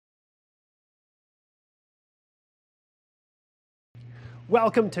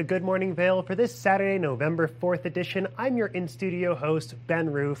Welcome to Good Morning Vail for this Saturday, November 4th edition. I'm your in-studio host, Ben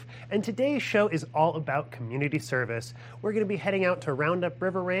Roof, and today's show is all about community service. We're going to be heading out to Roundup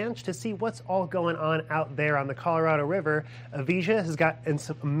River Ranch to see what's all going on out there on the Colorado River. Avija has got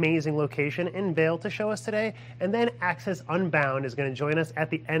some amazing location in Vail to show us today, and then Access Unbound is going to join us at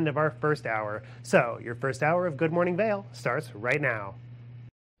the end of our first hour. So, your first hour of Good Morning Vail starts right now.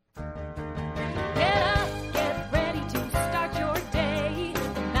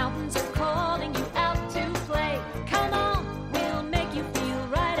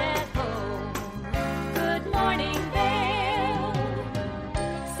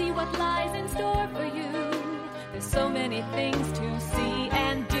 Things to see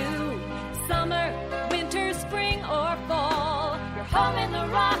and do. Summer, winter, spring, or fall. Your home in the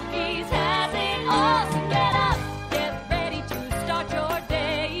Rockies has it all. So get up, get ready to start your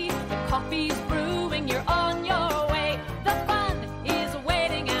day. The coffee's brewing, you're on your way. The fun is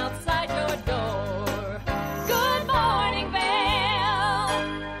waiting outside your door. Good morning, Vail.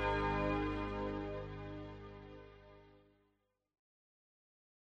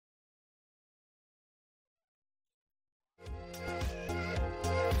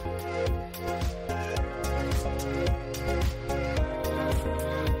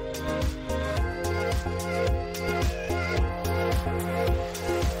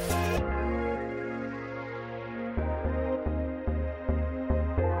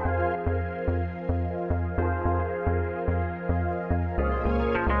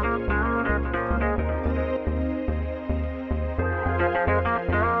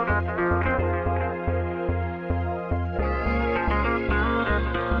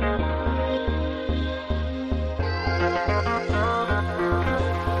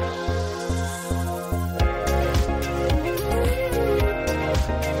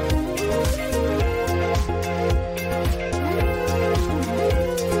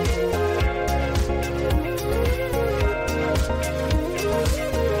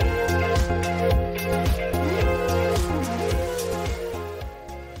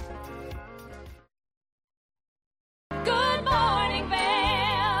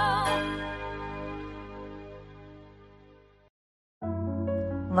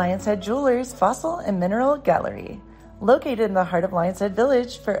 Lions Head Jewelers Fossil and Mineral Gallery. Located in the heart of Lions Head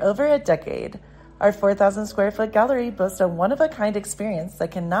Village for over a decade, our 4,000 square foot gallery boasts a one-of-a-kind experience that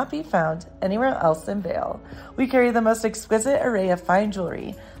cannot be found anywhere else in Vail. We carry the most exquisite array of fine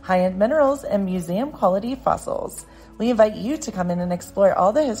jewelry, high-end minerals, and museum-quality fossils. We invite you to come in and explore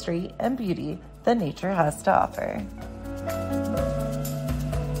all the history and beauty that nature has to offer.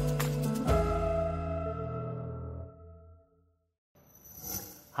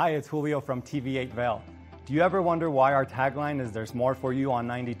 Hi, it's Julio from TV8 Vail. Do you ever wonder why our tagline is "There's more for you on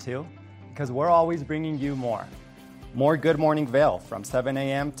 92"? Because we're always bringing you more. More Good Morning Vail from 7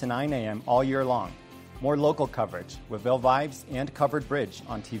 a.m. to 9 a.m. all year long. More local coverage with Vail Vibes and Covered Bridge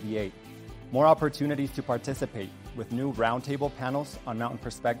on TV8. More opportunities to participate with new roundtable panels on Mountain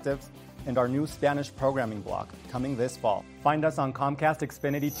Perspectives and our new Spanish programming block coming this fall. Find us on Comcast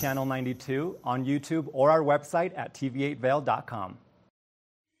Xfinity Channel 92, on YouTube, or our website at tv8vail.com.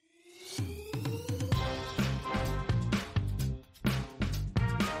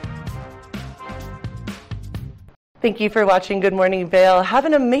 Thank you for watching Good Morning Vail. Have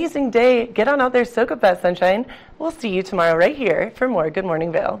an amazing day. Get on out there, soak up that sunshine. We'll see you tomorrow right here for more Good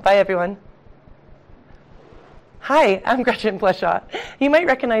Morning Vail. Bye, everyone. Hi, I'm Gretchen Bleshaw. You might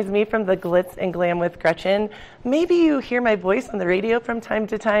recognize me from the Glitz and Glam with Gretchen. Maybe you hear my voice on the radio from time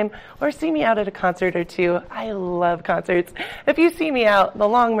to time or see me out at a concert or two. I love concerts. If you see me out, the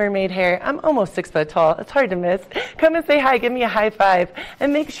long mermaid hair, I'm almost 6 foot tall. It's hard to miss. Come and say hi, give me a high five,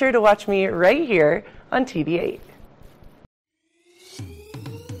 and make sure to watch me right here on TV8.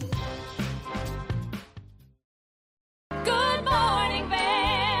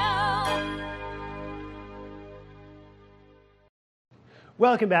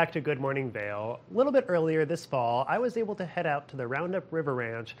 Welcome back to Good Morning Vail. A little bit earlier this fall, I was able to head out to the Roundup River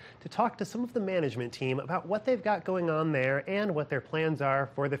Ranch to talk to some of the management team about what they've got going on there and what their plans are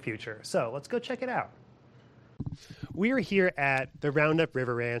for the future. So let's go check it out. We are here at the Roundup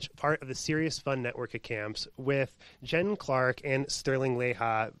River Ranch, part of the Serious Fun network of camps, with Jen Clark and Sterling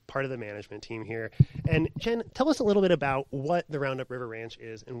Leha, part of the management team here. And Jen, tell us a little bit about what the Roundup River Ranch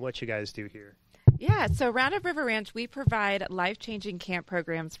is and what you guys do here. Yeah, so Roundup River Ranch, we provide life-changing camp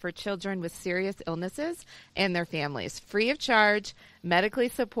programs for children with serious illnesses and their families, free of charge, medically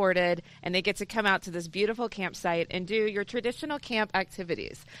supported, and they get to come out to this beautiful campsite and do your traditional camp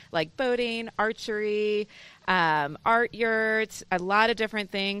activities like boating, archery, art yurts, a lot of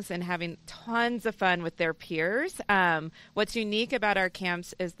different things, and having tons of fun with their peers. What's unique about our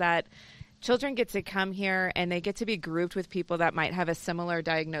camps is that children get to come here and they get to be grouped with people that might have a similar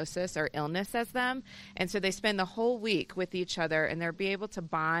diagnosis or illness as them. And so they spend the whole week with each other and they'll be able to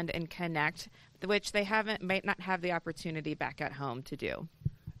bond and connect, which they might not have the opportunity back at home to do.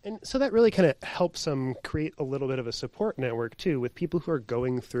 And so that really kind of helps them create a little bit of a support network, too, with people who are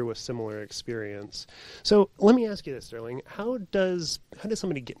going through a similar experience. So let me ask you this, Sterling. How does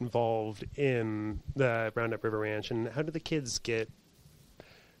somebody get involved in the Roundup River Ranch, and how do the kids get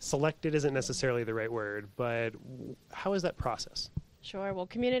selected? Isn't necessarily the right word, but how is that process? Sure. Well,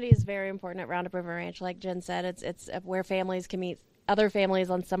 community is very important at Roundup River Ranch. Like Jen said, it's where families can meet other families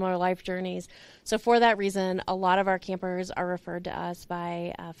on similar life journeys. So for that reason, a lot of our campers are referred to us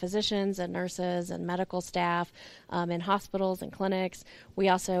by physicians and nurses and medical staff in hospitals and clinics. We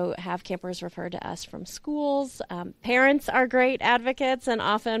also have campers referred to us from schools. Parents are great advocates and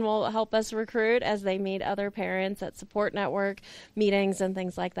often will help us recruit as they meet other parents at support network meetings and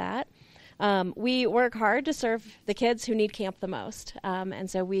things like that. We work hard to serve the kids who need camp the most. And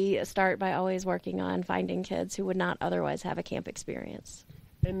so we start by always working on finding kids who would not otherwise have a camp experience.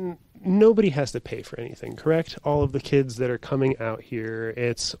 And nobody has to pay for anything, correct? All of the kids that are coming out here,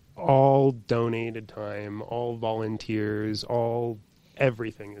 it's all donated time, all volunteers, all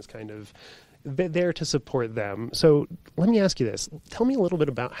everything is kind of there to support them. So let me ask you this. Tell me a little bit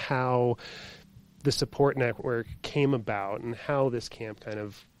about how the support network came about and how this camp kind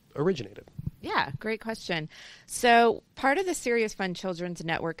of originated. Yeah, great question. So part of the Serious Fun Children's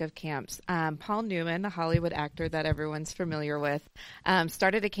Network of camps, Paul Newman, the Hollywood actor that everyone's familiar with,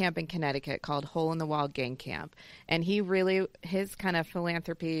 started a camp in Connecticut called Hole in the Wall Gang Camp. And his kind of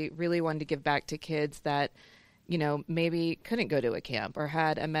philanthropy really wanted to give back to kids that, you know, maybe couldn't go to a camp or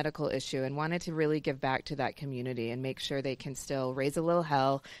had a medical issue and wanted to really give back to that community and make sure they can still raise a little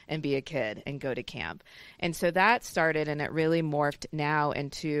hell and be a kid and go to camp. And so that started, and it really morphed now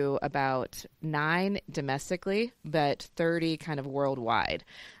into about 9 domestically, but 30 kind of worldwide.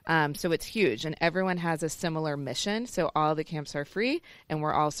 So it's huge, and everyone has a similar mission. So all the camps are free, and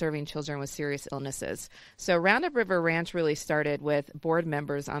we're all serving children with serious illnesses. So Roundup River Ranch really started with board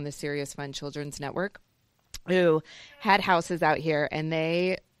members on the Serious Fun Children's Network who had houses out here, and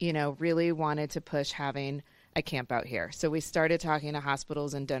they, you know, really wanted to push having a camp out here. So we started talking to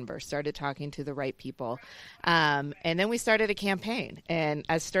hospitals in Denver, started talking to the right people. And then we started a campaign. And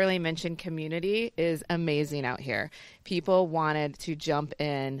as Sterling mentioned, community is amazing out here. People wanted to jump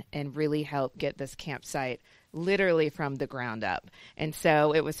in and really help get this campsite literally from the ground up. And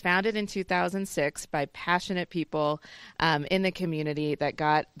so it was founded in 2006 by passionate people in the community that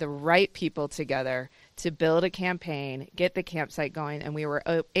got the right people together to build a campaign, get the campsite going, and we were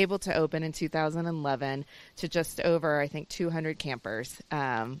able to open in 2011 to just over, I think, 200 campers.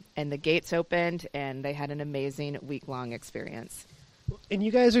 And the gates opened, and they had an amazing week-long experience. And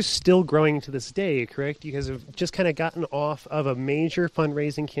you guys are still growing to this day, correct? You guys have just kind of gotten off of a major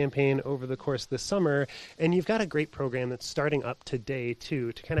fundraising campaign over the course of the summer, and you've got a great program that's starting up today,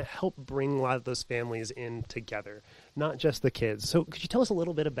 too, to kind of help bring a lot of those families in together, not just the kids. So could you tell us a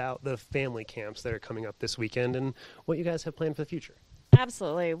little bit about the family camps that are coming up this weekend and what you guys have planned for the future?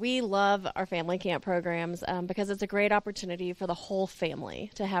 Absolutely. We love our family camp programs because it's a great opportunity for the whole family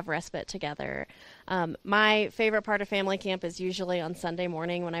to have respite together. My favorite part of family camp is usually on Sunday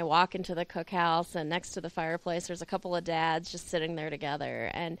morning when I walk into the cookhouse and next to the fireplace, there's a couple of dads just sitting there together.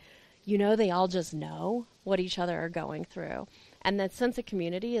 And, you know, they all just know what each other are going through. And that sense of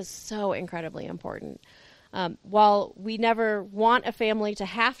community is so incredibly important. While we never want a family to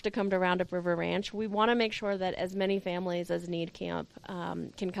have to come to Roundup River Ranch, we want to make sure that as many families as need camp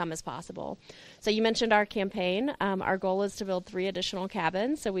can come as possible. So you mentioned our campaign. Our goal is to build 3 additional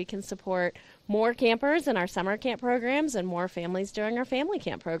cabins so we can support more campers in our summer camp programs and more families during our family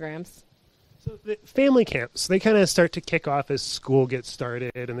camp programs. So the family camps, they kind of start to kick off as school gets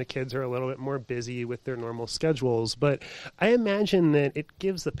started and the kids are a little bit more busy with their normal schedules. But I imagine that it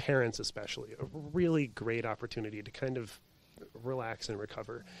gives the parents especially a really great opportunity to kind of relax and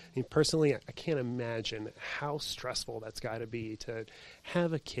recover. I mean, personally, I can't imagine how stressful that's got to be to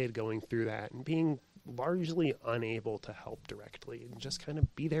have a kid going through that and being largely unable to help directly and just kind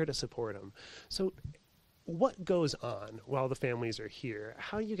of be there to support them. So what goes on while the families are here?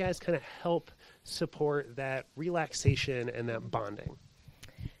 How do you guys kind of help support that relaxation and that bonding?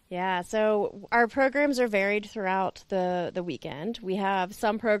 Yeah, so our programs are varied throughout the weekend. We have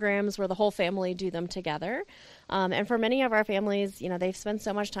some programs where the whole family do them together. And for many of our families, they've spent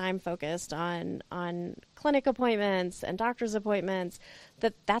so much time focused on clinic appointments and doctor's appointments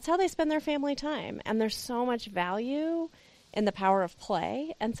that's how they spend their family time. And there's so much value in the power of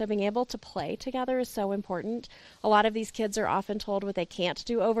play. And so being able to play together is so important. A lot of these kids are often told what they can't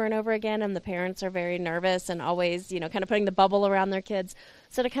do over and over again, and the parents are very nervous and always, kind of putting the bubble around their kids.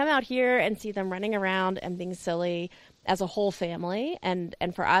 So to come out here and see them running around and being silly as a whole family, and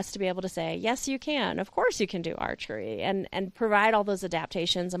for us to be able to say, yes, you can. Of course you can do archery, and provide all those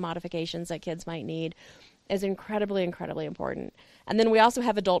adaptations and modifications that kids might need is incredibly, incredibly important. And then we also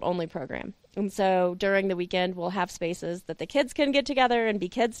have adult-only program. And so during the weekend, we'll have spaces that the kids can get together and be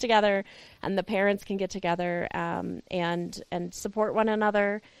kids together, and the parents can get together and support one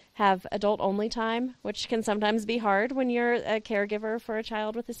another, have adult-only time, which can sometimes be hard when you're a caregiver for a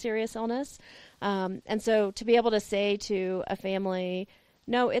child with a serious illness. And so to be able to say to a family,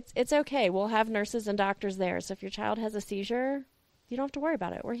 no, it's okay. We'll have nurses and doctors there. So if your child has a seizure, you don't have to worry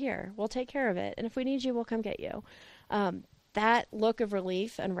about it. We're here. We'll take care of it. And if we need you, we'll come get you. That look of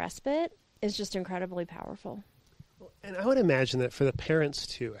relief and respite is just incredibly powerful. And I would imagine that for the parents,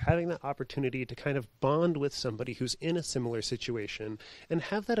 too, having that opportunity to kind of bond with somebody who's in a similar situation and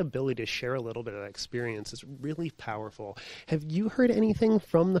have that ability to share a little bit of that experience is really powerful. Have you heard anything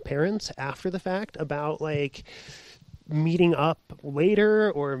from the parents after the fact about, meeting up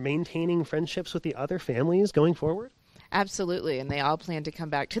later or maintaining friendships with the other families going forward? Absolutely, and they all plan to come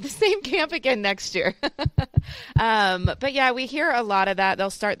back to the same camp again next year. But yeah, we hear a lot of that. They'll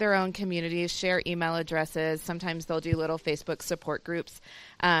start their own communities, share email addresses. Sometimes they'll do little Facebook support groups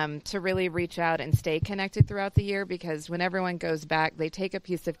to really reach out and stay connected throughout the year, because when everyone goes back, they take a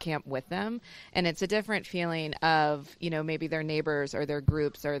piece of camp with them, and it's a different feeling of, maybe their neighbors or their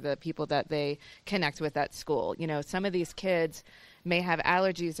groups or the people that they connect with at school. Some of these kids may have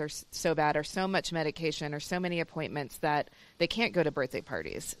allergies or so bad or so much medication or so many appointments that they can't go to birthday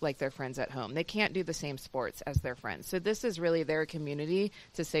parties like their friends at home. They can't do the same sports as their friends. So this is really their community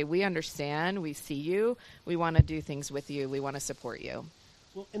to say, we understand, we see you, we want to do things with you, we want to support you.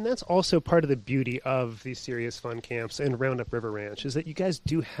 Well, and that's also part of the beauty of these Serious Fun camps and Roundup River Ranch is that you guys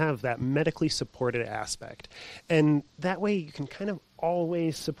do have that medically supported aspect. And that way you can kind of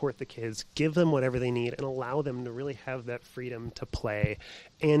always support the kids, give them whatever they need, and allow them to really have that freedom to play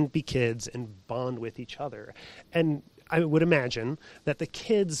and be kids and bond with each other. And I would imagine that the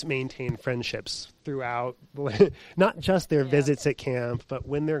kids maintain friendships throughout, not just their visits at camp, but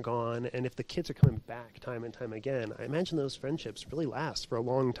when they're gone. And if the kids are coming back time and time again, I imagine those friendships really last for a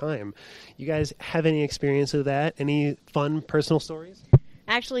long time. You guys have any experience of that? Any fun personal stories?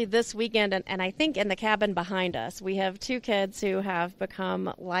 Actually, this weekend, and I think in the cabin behind us, we have two kids who have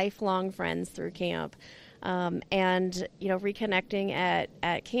become lifelong friends through camp. And, reconnecting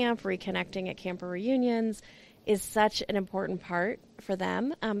at camp, reconnecting at camper reunions is such an important part for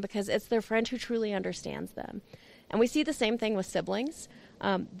them because it's their friend who truly understands them. And we see the same thing with siblings.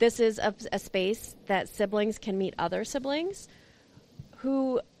 This is a space that siblings can meet other siblings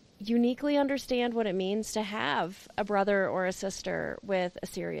who uniquely understand what it means to have a brother or a sister with a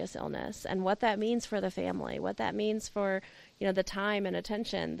serious illness and what that means for the family, what that means for, the time and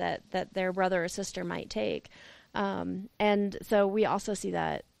attention that their brother or sister might take. And so we also see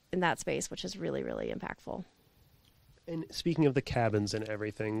that in that space, which is really, really impactful. And speaking of the cabins and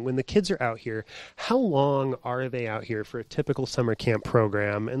everything, when the kids are out here, how long are they out here for a typical summer camp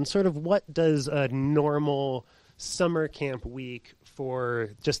program? And sort of what does a normal summer camp week for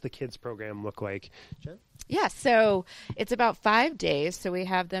just the kids program look like? Jen? Yeah, so it's about 5 days. So we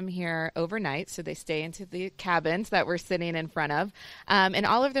have them here overnight. So they stay into the cabins that we're sitting in front of. And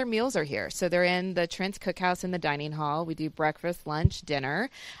all of their meals are here. So they're in the Trent's Cookhouse in the dining hall. We do breakfast, lunch, dinner.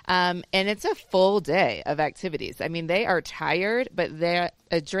 And it's a full day of activities. I mean, they are tired, but they're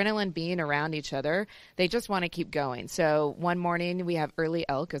adrenaline being around each other. They just want to keep going. So one morning we have early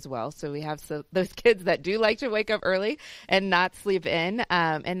elk as well. So we have those kids that do like to wake up early and not sleep in.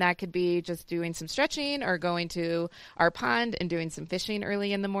 And that could be just doing some stretching or going to our pond and doing some fishing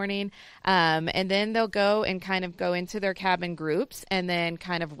early in the morning. And then they'll go and kind of go into their cabin groups and then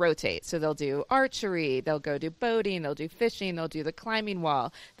kind of rotate. So they'll do archery, they'll go do boating, they'll do fishing, they'll do the climbing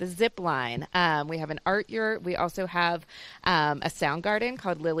wall, the zip line. We have an art yurt. We also have a sound garden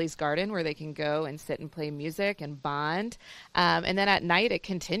called Lily's Garden where they can go and sit and play music and bond. And then at night it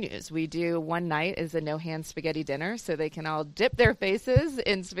continues. We do one night is a no-hand spaghetti dinner so they can all dip their their faces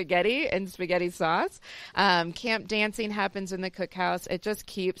in spaghetti and spaghetti sauce. Camp dancing happens in the cookhouse. It just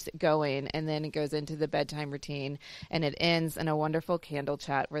keeps going, and then it goes into the bedtime routine, and it ends in a wonderful candle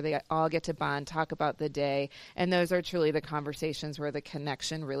chat where they all get to bond, talk about the day, and those are truly the conversations where the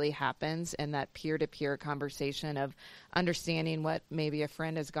connection really happens, and that peer-to-peer conversation of understanding what maybe a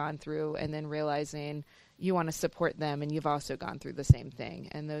friend has gone through and then realizing you want to support them and you've also gone through the same thing.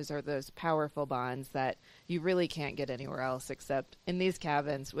 And those are those powerful bonds that you really can't get anywhere else except in these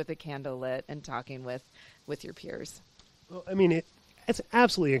cabins with a candle lit and talking with your peers. Well, I mean, it's an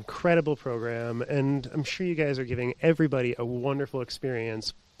absolutely incredible program, and I'm sure you guys are giving everybody a wonderful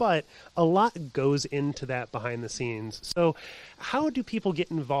experience, but a lot goes into that behind the scenes. So how do people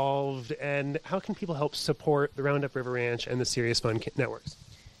get involved, and how can people help support the Roundup River Ranch and the Serious Fun networks?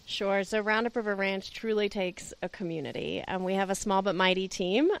 Sure. So Roundup River Ranch truly takes a community. We have a small but mighty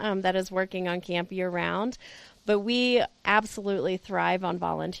team that is working on camp year-round, but we absolutely thrive on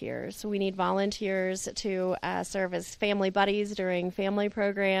volunteers. We need volunteers to serve as family buddies during family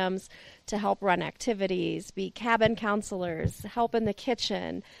programs, to help run activities, be cabin counselors, help in the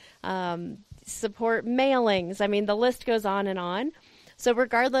kitchen, support mailings. I mean, the list goes on and on. So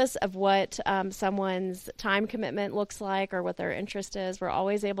regardless of what someone's time commitment looks like or what their interest is, we're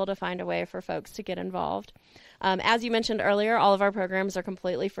always able to find a way for folks to get involved. As you mentioned earlier, all of our programs are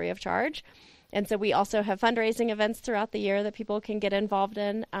completely free of charge. And so we also have fundraising events throughout the year that people can get involved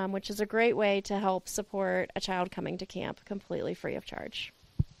in, which is a great way to help support a child coming to camp completely free of charge.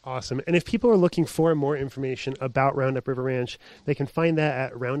 Awesome. And if people are looking for more information about Roundup River Ranch, they can find that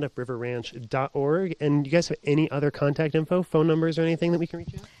at roundupriverranch.org. And you guys have any other contact info, phone numbers, or anything that we can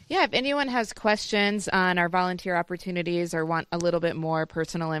reach out? Yeah, if anyone has questions on our volunteer opportunities or want a little bit more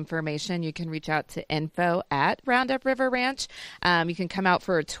personal information, you can reach out to info@Roundup River Ranch. You can come out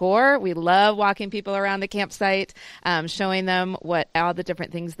for a tour. We love walking people around the campsite, showing them what all the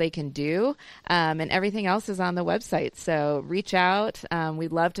different things they can do. And everything else is on the website. So reach out. We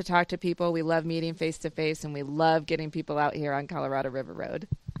love to talk to people. We love meeting face-to-face, and we love getting people out here on Colorado River Road.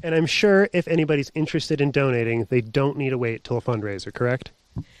 And I'm sure if anybody's interested in donating, they don't need to wait till a fundraiser, correct?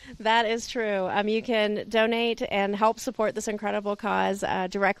 That is true. You can donate and help support this incredible cause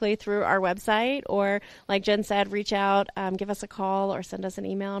directly through our website, or like Jen said, reach out, give us a call, or send us an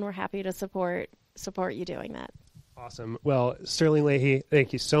email, and we're happy to support you doing that. Awesome. Well, Sterling Leahy,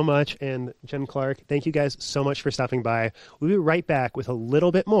 thank you so much. And Jen Clark, thank you guys so much for stopping by. We'll be right back with a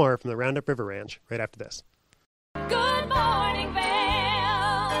little bit more from the Roundup River Ranch right after this. Good morning, Vale.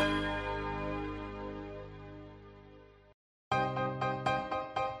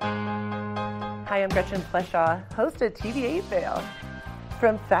 Hi, I'm Gretchen Fleshaw, host of TV8 Vale.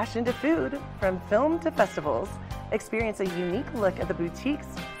 From fashion to food, from film to festivals, experience a unique look at the boutiques,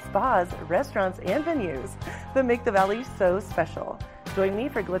 spas, restaurants, and venues that make the Valley so special. Join me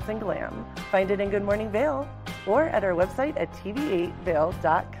for Glitz and Glam. Find it in Good Morning Vale or at our website at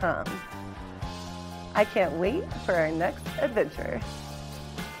tv8vale.com. I can't wait for our next adventure.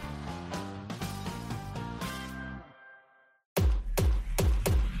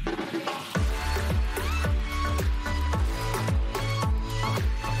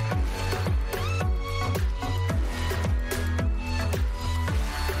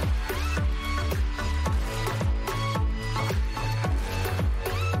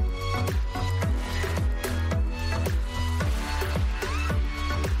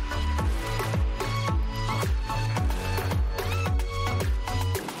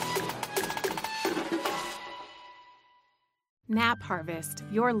 Knapp Harvest,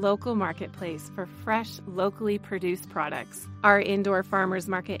 your local marketplace for fresh, locally produced products. Our indoor farmers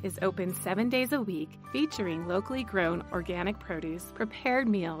market is open 7 days a week, featuring locally grown organic produce, prepared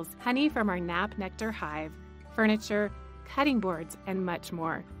meals, honey from our Knapp Nectar Hive, furniture, cutting boards, and much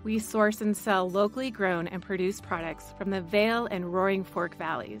more. We source and sell locally grown and produced products from the Vail and Roaring Fork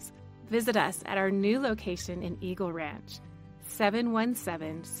Valleys. Visit us at our new location in Eagle Ranch,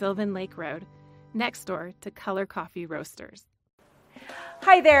 717 Sylvan Lake Road, next door to Color Coffee Roasters.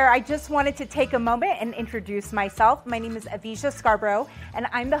 Hi there, I just wanted to take a moment and introduce myself. My name is Avisha Scarborough, and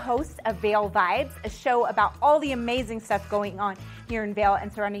I'm the host of Vail Vibes, a show about all the amazing stuff going on here in Vail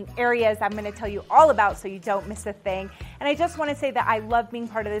and surrounding areas I'm going to tell you all about so you don't miss a thing. And I just want to say that I love being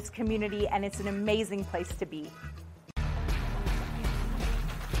part of this community, and it's an amazing place to be.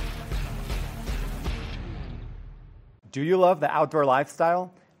 Do you love the outdoor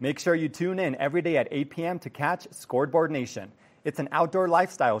lifestyle? Make sure you tune in every day at 8 p.m. to catch Scoreboard Nation. It's an outdoor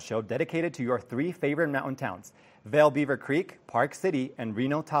lifestyle show dedicated to your 3 favorite mountain towns, Vail Beaver Creek, Park City, and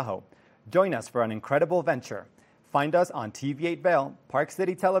Reno Tahoe. Join us for an incredible venture. Find us on TV8 Vail, Park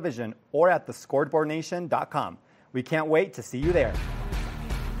City Television, or at thescoreboardnation.com. We can't wait to see you there.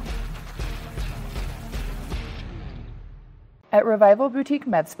 At Revival Boutique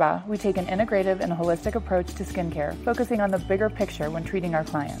Med Spa, we take an integrative and holistic approach to skincare, focusing on the bigger picture when treating our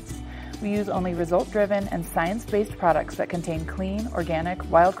clients. We use only result-driven and science-based products that contain clean, organic,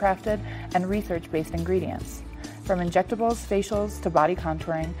 wildcrafted, and research-based ingredients. From injectables, facials, to body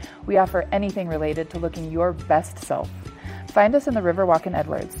contouring, we offer anything related to looking your best self. Find us in the Riverwalk in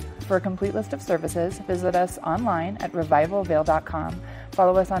Edwards. For a complete list of services, visit us online at revivalvale.com.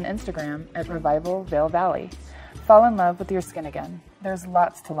 Follow us on Instagram at Revival Vale Valley. Fall in love with your skin again. There's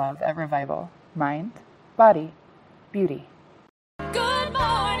lots to love at Revival. Mind, body, beauty. Good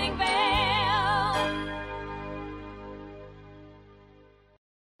morning, Vale.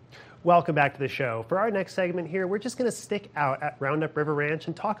 Welcome back to the show. For our next segment here, we're just going to stick out at Roundup River Ranch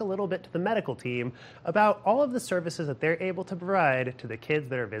and talk a little bit to the medical team about all of the services that they're able to provide to the kids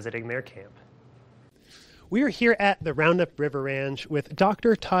that are visiting their camp. We are here at the Roundup River Ranch with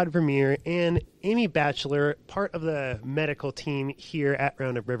Dr. Todd Vermeer and Amy Batchelor, part of the medical team here at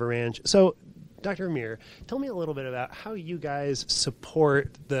Roundup River Ranch. So, Dr. Vermeer, tell me a little bit about how you guys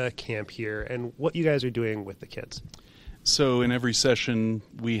support the camp here and what you guys are doing with the kids. So in every session,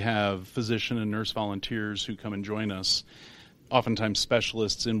 we have physician and nurse volunteers who come and join us, oftentimes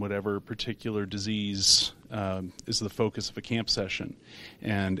specialists in whatever particular disease is the focus of a camp session.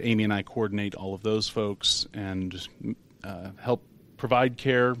 And Amy and I coordinate all of those folks and help provide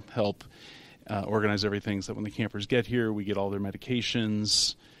care, help organize everything so that when the campers get here, we get all their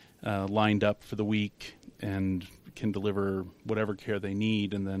medications lined up for the week and can deliver whatever care they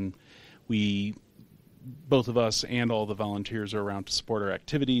need. And then both of us and all the volunteers are around to support our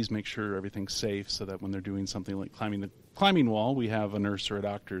activities, make sure everything's safe so that when they're doing something like climbing the climbing wall, we have a nurse or a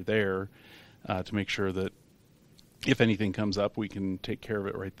doctor there to make sure that if anything comes up, we can take care of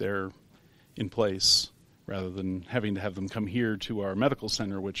it right there in place rather than having to have them come here to our medical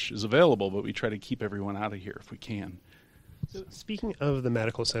center, which is available, but we try to keep everyone out of here if we can. So speaking of the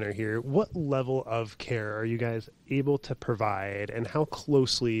medical center here, what level of care are you guys able to provide, and how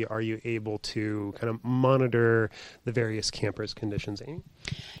closely are you able to kind of monitor the various campers' conditions, Amy?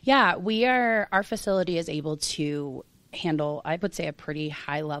 Yeah, our facility is able to handle, I would say, a pretty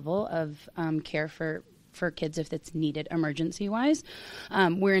high level of care for kids if it's needed emergency-wise.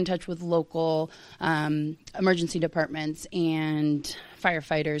 We're in touch with local emergency departments and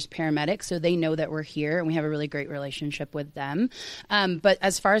firefighters, paramedics, so they know that we're here, and we have a really great relationship with them. But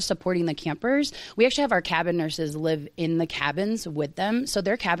as far as supporting the campers, we actually have our cabin nurses live in the cabins with them, so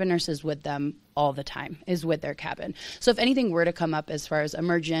their cabin nurse is with them all the time, is with their cabin. So if anything were to come up as far as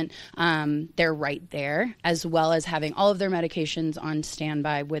emergent, they're right there, as well as having all of their medications on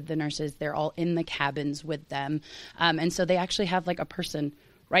standby with the nurses. They're all in the cabins with them. And so they actually have like a person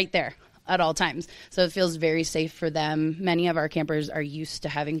right there at all times. So it feels very safe for them. Many of our campers are used to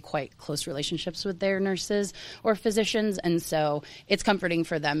having quite close relationships with their nurses or physicians, and so it's comforting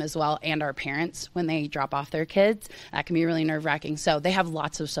for them as well, and our parents when they drop off their kids. That can be really nerve-wracking. So they have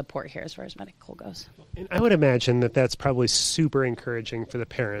lots of support here as far as medical goes. And I would imagine that that's probably super encouraging for the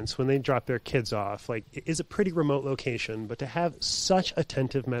parents when they drop their kids off. Like, it is a pretty remote location, but to have such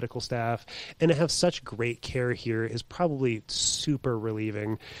attentive medical staff and to have such great care here is probably super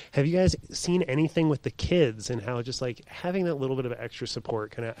relieving. Have you guys seen anything with the kids and how just like having that little bit of extra support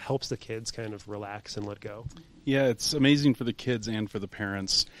kind of helps the kids kind of relax and let go? Yeah, it's amazing for the kids and for the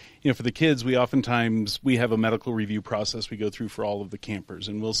parents. You know, for the kids, we have a medical review process we go through for all of the campers,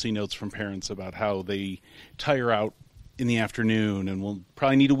 and we'll see notes from parents about how they tire out in the afternoon and will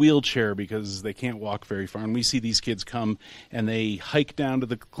probably need a wheelchair because they can't walk very far. And we see these kids come and they hike down to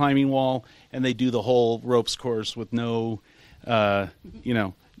the climbing wall and they do the whole ropes course with no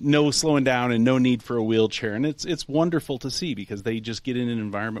slowing down and no need for a wheelchair. And it's wonderful to see because they just get in an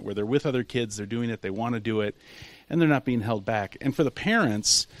environment where they're with other kids, they're doing it, they want to do it, and they're not being held back. And for the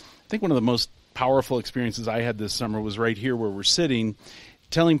parents, I think one of the most powerful experiences I had this summer was right here where we're sitting,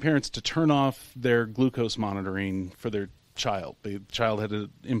 telling parents to turn off their glucose monitoring for their child. The child had an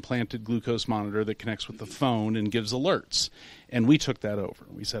implanted glucose monitor that connects with the phone and gives alerts. And we took that over.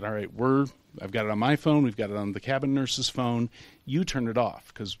 We said, all right, I've got it on my phone, we've got it on the cabin nurse's phone, you turn it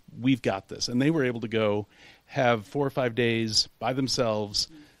off because we've got this. And they were able to go have 4 or 5 days by themselves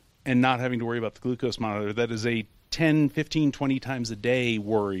and not having to worry about the glucose monitor. That is a 10, 15, 20 times a day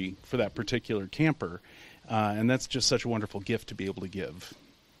worry for that particular camper. And that's just such a wonderful gift to be able to give.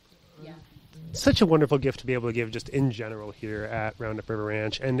 Yeah. Such a wonderful gift to be able to give just in general here at Roundup River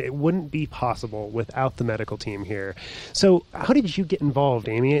Ranch, and it wouldn't be possible without the medical team here. So how did you get involved,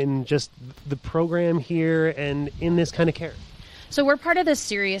 Amy, in just the program here and in this kind of care? So we're part of the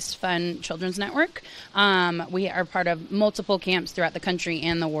Serious Fun Children's Network. We are part of multiple camps throughout the country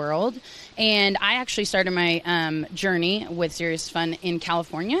and the world. And I actually started my journey with Serious Fun in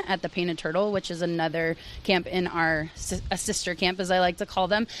California at the Painted Turtle, which is another camp in a sister camp, as I like to call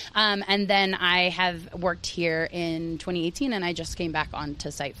them. And then I have worked here in 2018, and I just came back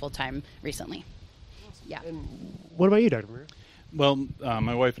onto site full-time recently. Yeah. And what about you, Dr. Maria? Well,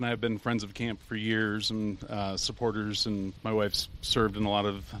 my wife and I have been friends of camp for years and supporters, and my wife's served in a lot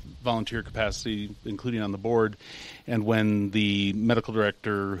of volunteer capacity, including on the board. And when the medical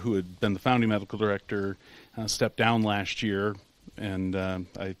director, who had been the founding medical director, stepped down last year, and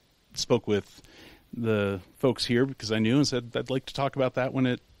I spoke with the folks here because I knew and said, I'd like to talk about that when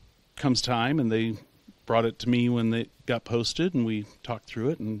it comes time, and they brought it to me when it got posted, and we talked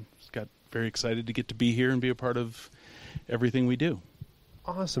through it and got very excited to get to be here and be a part of everything we do.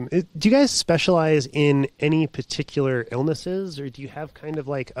 Awesome. Do you guys specialize in any particular illnesses, or do you have kind of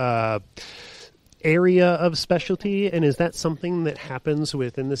like a area of specialty? And is that something that happens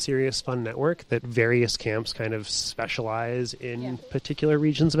within the Serious Fun Network, that various camps kind of specialize in particular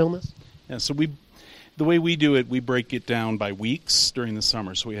regions of illness? Yeah, so the way we do it, we break it down by weeks during the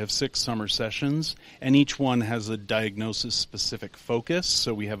summer. So we have 6 summer sessions, and each one has a diagnosis-specific focus.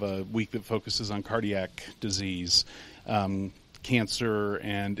 So we have a week that focuses on cardiac disease, cancer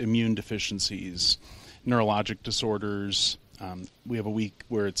and immune deficiencies, neurologic disorders. We have a week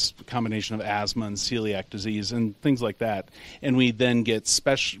where it's a combination of asthma and celiac disease and things like that. And we then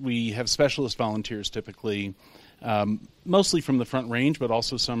we have specialist volunteers typically, mostly from the Front Range, but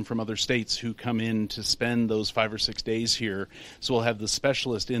also some from other states who come in to spend those 5 or 6 days here. So we'll have the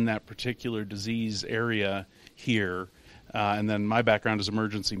specialist in that particular disease area here. And then my background is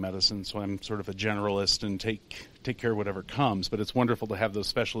emergency medicine, so I'm sort of a generalist and take care of whatever comes. But it's wonderful to have those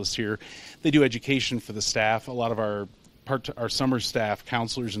specialists here. They do education for the staff. A lot of our summer staff,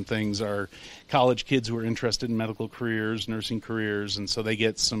 counselors and things, are college kids who are interested in medical careers, nursing careers, and so they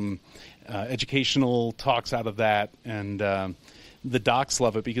get some educational talks out of that. And the docs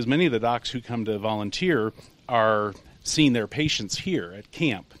love it because many of the docs who come to volunteer are seeing their patients here at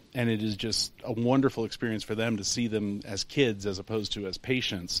camp. And it is just a wonderful experience for them to see them as kids as opposed to as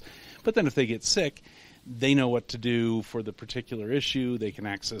patients. But then if they get sick, they know what to do for the particular issue. They can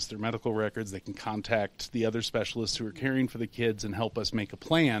access their medical records. They can contact the other specialists who are caring for the kids and help us make a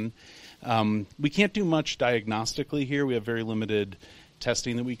plan. We can't do much diagnostically here. We have very limited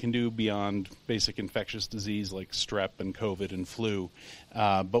testing that we can do beyond basic infectious disease like strep and COVID and flu.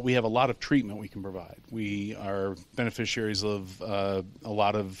 But we have a lot of treatment we can provide. We are beneficiaries of a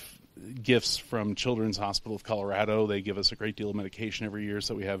lot of gifts from Children's Hospital of Colorado. They give us a great deal of medication every year,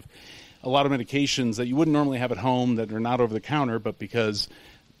 so we have a lot of medications that you wouldn't normally have at home that are not over the counter, but because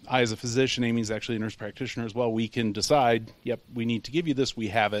I, as a physician, Amy's actually a nurse practitioner as well, we can decide, yep, we need to give you this, we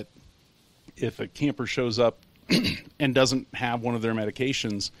have it. If a camper shows up and doesn't have one of their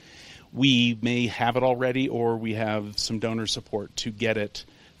medications, we may have it already, or we have some donor support to get it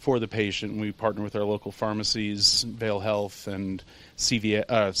for the patient. We partner with our local pharmacies, Vail Health and City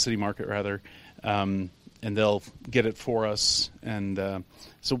Market, rather, and they'll get it for us. And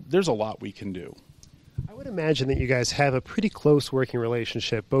so there's a lot we can do. I would imagine that you guys have a pretty close working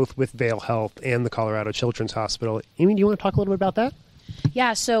relationship, both with Vail Health and the Colorado Children's Hospital. Amy, do you want to talk a little bit about that?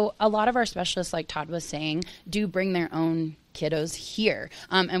 Yeah, so a lot of our specialists, like Todd was saying, do bring their own kiddos here.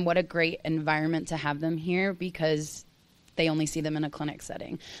 And what a great environment to have them here, because they only see them in a clinic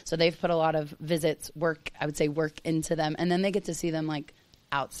setting. So they've put a lot of work into them. And then they get to see them like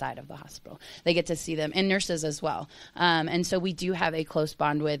outside of the hospital. They get to see them, and nurses as well. And so we do have a close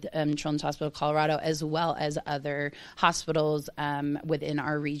bond with Children's Hospital of Colorado, as well as other hospitals within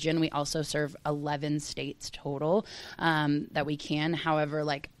our region. We also serve 11 states total that we can. However,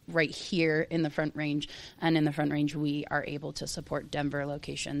 like right here in the Front Range, we are able to support Denver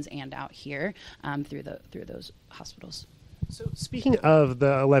locations and out here through those hospitals. So speaking of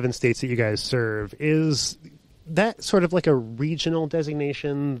the 11 states that you guys serve, is that sort of like a regional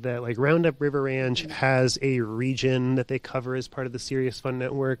designation that like Roundup River Ranch has a region that they cover as part of the Serious Fun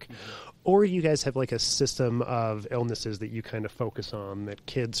Network? Or you guys have like a system of illnesses that you kind of focus on, that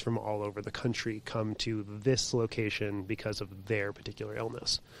kids from all over the country come to this location because of their particular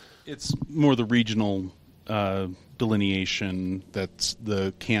illness? It's more the regional delineation that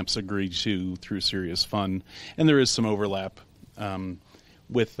the camps agree to through Serious Fun. And there is some overlap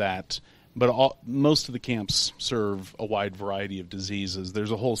with that. But most of the camps serve a wide variety of diseases.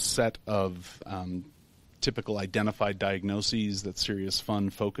 There's a whole set of typical identified diagnoses that Serious Fun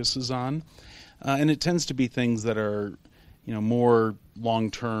focuses on. And it tends to be things that are more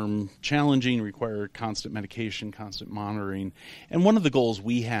long-term challenging, require constant medication, constant monitoring. And one of the goals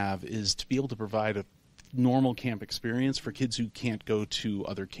we have is to be able to provide a normal camp experience for kids who can't go to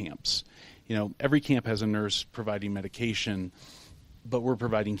other camps. Every camp has a nurse providing medication, but we're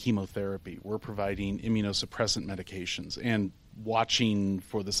providing chemotherapy. We're providing immunosuppressant medications and watching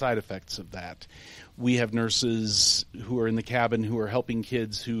for the side effects of that. We have nurses who are in the cabin who are helping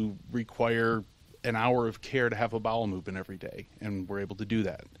kids who require an hour of care to have a bowel movement every day, and we're able to do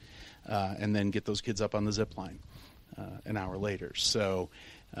that, and then get those kids up on the zip line an hour later. So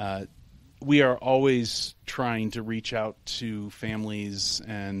we are always trying to reach out to families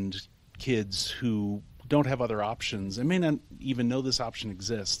and kids who don't have other options and may not even know this option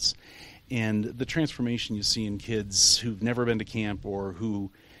exists. And the transformation you see in kids who've never been to camp or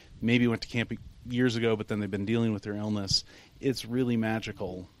who maybe went to camp years ago but then they've been dealing with their illness, it's really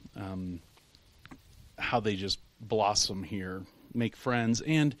magical. How they just blossom here, make friends,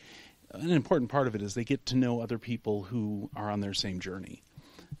 and an important part of it is they get to know other people who are on their same journey.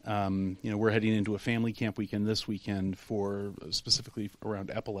 We're heading into a family camp weekend this weekend for specifically around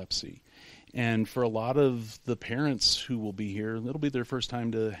epilepsy. And for a lot of the parents who will be here, it'll be their first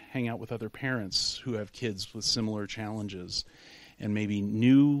time to hang out with other parents who have kids with similar challenges and maybe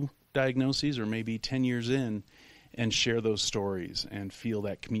new diagnoses or maybe 10 years in, and share those stories and feel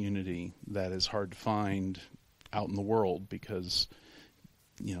that community that is hard to find out in the world because,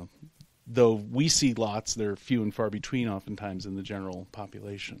 though we see lots, they're few and far between oftentimes in the general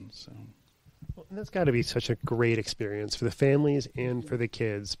population. So. Well, that's got to be such a great experience for the families and for the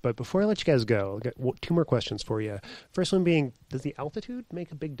kids. But before I let you guys go, I've got 2 more questions for you. First one being, does the altitude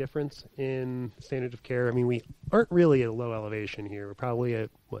make a big difference in standard of care? I mean, we aren't really at a low elevation here. We're probably at,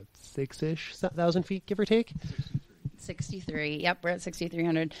 6-ish thousand feet, give or take? 63. Yep, we're at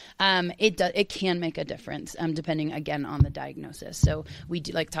 6,300. It can make a difference, depending again on the diagnosis. So we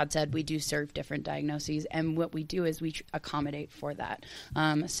do, like Todd said, we do serve different diagnoses, and what we do is we accommodate for that.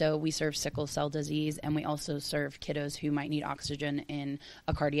 So we serve sickle cell disease, and we also serve kiddos who might need oxygen in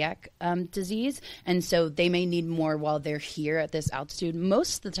a cardiac disease, and so they may need more while they're here at this altitude.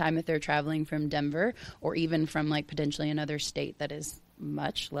 Most of the time, if they're traveling from Denver or even from potentially another state that is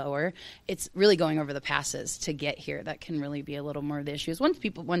much lower, it's really going over the passes to get here that can really be a little more of the issues. Once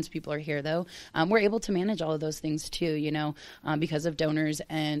people are here, though, we're able to manage all of those things too, because of donors,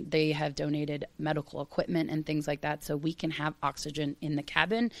 and they have donated medical equipment and things like that, so we can have oxygen in the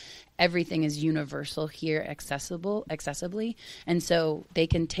cabin. Everything is universal here, accessibly, and so they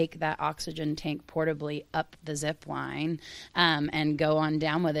can take that oxygen tank portably up the zip line and go on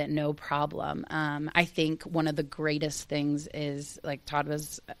down with it, no problem. I think one of the greatest things is, like Todd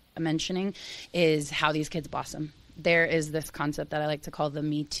was mentioning, is how these kids blossom. There is this concept that I like to call the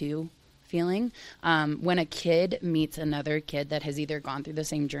Me Too feeling. When a kid meets another kid that has either gone through the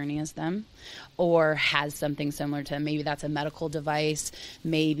same journey as them or has something similar to them, maybe that's a medical device,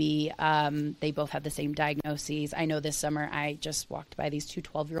 maybe they both have the same diagnoses. I know this summer I just walked by these 2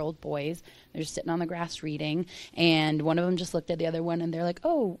 12-year-old boys. They're just sitting on the grass reading, and one of them just looked at the other one and they're like,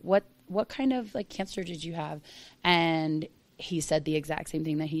 oh, what kind of cancer did you have? And he said the exact same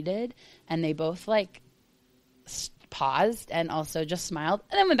thing that he did, and they both paused and also just smiled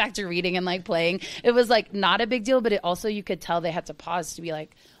and then went back to reading and playing. It was not a big deal, but it also, you could tell they had to pause to be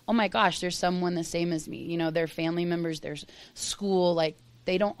like, oh my gosh, there's someone the same as me. Their family members, their school,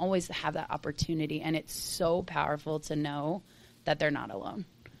 they don't always have that opportunity, and it's so powerful to know that they're not alone.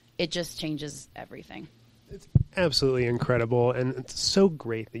 It just changes everything. It's absolutely incredible, and it's so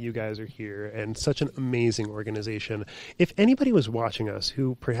great that you guys are here, and such an amazing organization. If anybody was watching us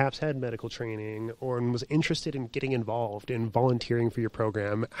who perhaps had medical training or was interested in getting involved in volunteering for your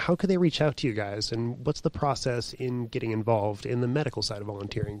program, how could they reach out to you guys, and what's the process in getting involved in the medical side of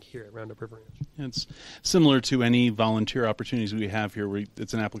volunteering here at Roundup River Ranch? It's similar to any volunteer opportunities we have here.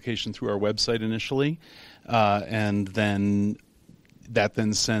 It's an application through our website initially, and then that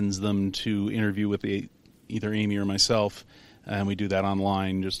then sends them to interview with either Amy or myself, and we do that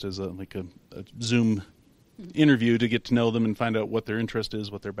online just as a Zoom interview to get to know them and find out what their interest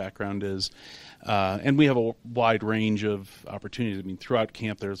is, what their background is. And we have a wide range of opportunities. I mean, throughout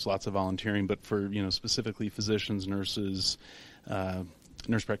camp there's lots of volunteering, but for, specifically physicians, nurses,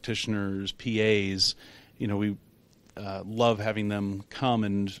 nurse practitioners, PAs, we love having them come,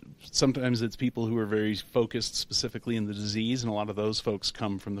 and sometimes it's people who are very focused specifically in the disease, and a lot of those folks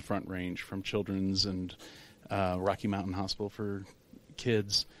come from the Front Range, from Children's and Rocky Mountain Hospital for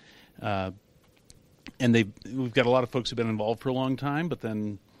kids. And we've got a lot of folks who've been involved for a long time, but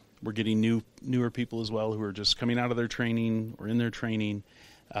then we're getting newer people as well who are just coming out of their training or in their training.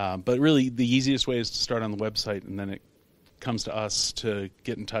 But really the easiest way is to start on the website, and then it comes to us to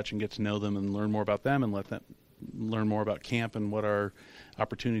get in touch and get to know them and learn more about them and let them learn more about camp and what our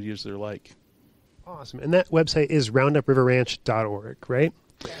opportunities are like. Awesome. And that website is roundupriverranch.org, right?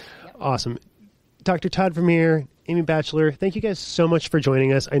 Yep. Awesome. Dr. Todd Vermeer, Amy Batchelor, thank you guys so much for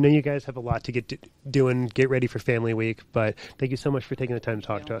joining us. I know you guys have a lot to get doing, get ready for Family Week, but thank you so much for taking the time to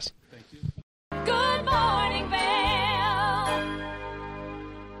talk to us. Thank you. Good morning, Vale.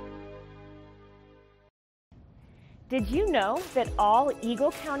 Did you know that all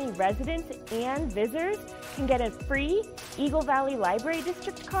Eagle County residents and visitors can get a free Eagle Valley Library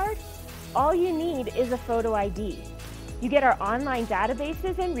District card? All you need is a photo ID. You get our online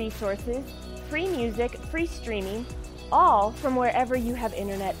databases and resources, free music, free streaming, all from wherever you have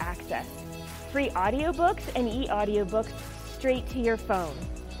internet access. Free audiobooks and e-audiobooks straight to your phone.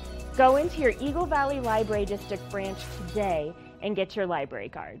 Go into your Eagle Valley Library District branch today and get your library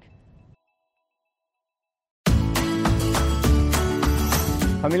card.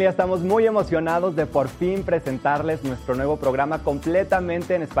 Familia, estamos muy emocionados de por fin presentarles nuestro nuevo programa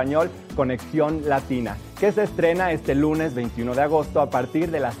completamente en español, Conexión Latina, que se estrena este lunes 21 de agosto a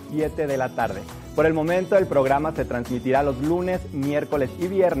partir de las 7 de la tarde. Por el momento, el programa se transmitirá los lunes, miércoles y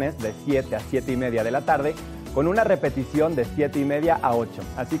viernes de 7 a 7 y media de la tarde, con una repetición de 7 y media a 8,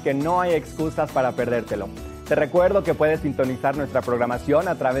 así que no hay excusas para perdértelo. Te recuerdo que puedes sintonizar nuestra programación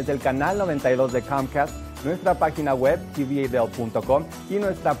a través del canal 92 de Comcast, nuestra página web tva.com y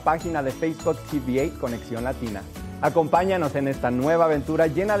nuestra página de Facebook TVA Conexión Latina. Acompáñanos en esta nueva aventura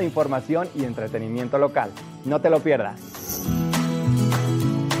llena de información y entretenimiento local. No te lo pierdas.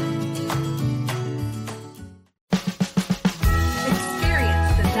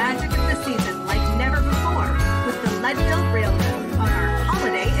 Experience the magic of the season like never before with the Leadville Railroad on our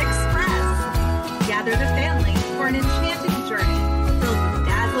Holiday Express. Gather the family for an enchanting journey filled with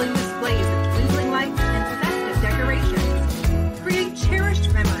dazzling displays of twinkling lights and festive decorations. Create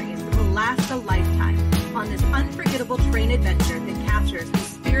cherished memories that will last a lifetime on this unforgettable train adventure that captures the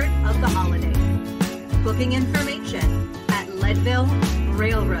spirit of the holiday. Booking information at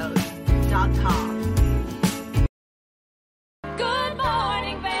leadvillerailroad.com. Good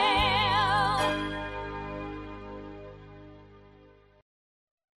morning, Vale.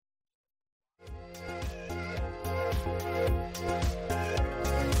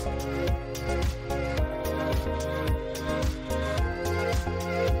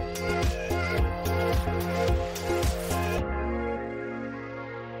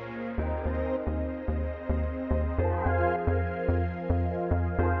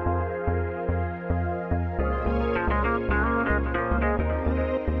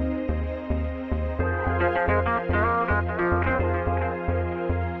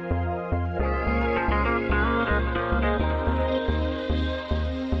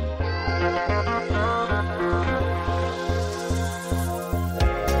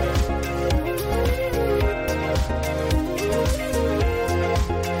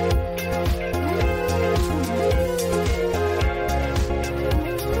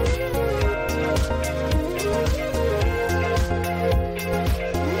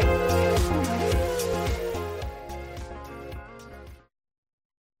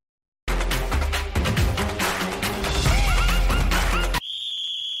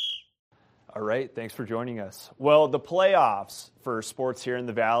 All right, thanks for joining us. Well, the playoffs for sports here in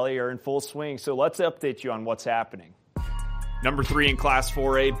the Valley are in full swing, so let's update you on what's happening. Number 3 in Class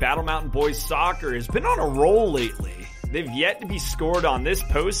 4A, Battle Mountain Boys Soccer has been on a roll lately. They've yet to be scored on this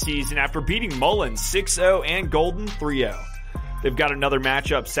postseason after beating Mullins 6-0 and Golden 3-0. They've got another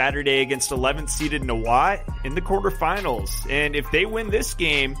matchup Saturday against 11th-seeded Nawat in the quarterfinals, and if they win this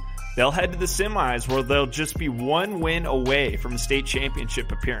game, they'll head to the semis where they'll just be one win away from a state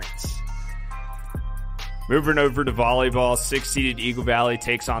championship appearance. Moving over to volleyball, 6th-seeded Eagle Valley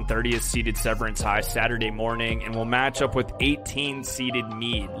takes on 30th-seeded Severance High Saturday morning and will match up with 18th-seeded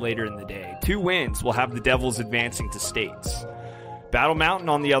Meade later in the day. 2 wins will have the Devils advancing to states. Battle Mountain,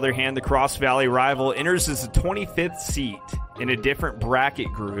 on the other hand, the Cross Valley rival, enters as the 25th seed in a different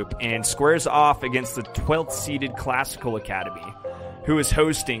bracket group and squares off against the 12th-seeded Classical Academy, who is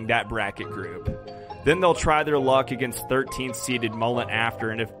hosting that bracket group. Then they'll try their luck against 13th-seeded Mullen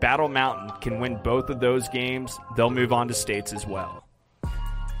after, and if Battle Mountain can win both of those games, they'll move on to states as well.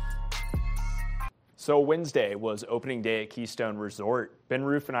 So Wednesday was opening day at Keystone Resort. Ben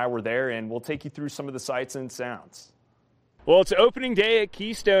Roof and I were there, and we'll take you through some of the sights and sounds. Well, it's opening day at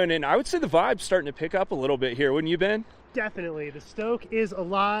Keystone, and I would say the vibe's starting to pick up a little bit here, wouldn't you, Ben? Definitely. The Stoke is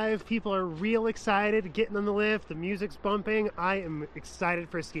alive. People are real excited, getting on the lift. The music's bumping. I am excited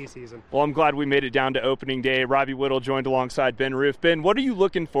for ski season. Well, I'm glad we made it down to opening day. Robbie Whittle joined alongside Ben Roof. Ben, what are you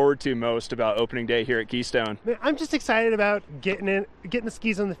looking forward to most about opening day here at Keystone? Man, I'm just excited about getting the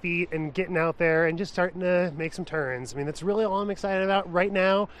skis on the feet and getting out there and just starting to make some turns. I mean, that's really all I'm excited about right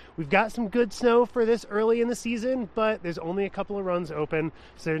now. We've got some good snow for this early in the season, but there's only a couple of runs open,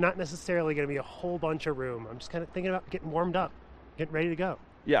 so there's not necessarily going to be a whole bunch of room. I'm just kind of thinking about getting warmed up, getting ready to go.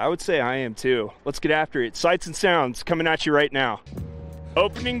 Yeah, I would say I am too. Let's get after it. Sights and sounds coming at you right now.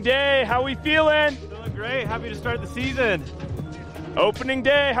 Opening day, how we feeling? Feeling great. Happy to start the season. Opening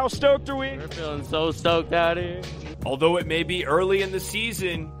day, how stoked are we? We're feeling so stoked out here. Although it may be early in the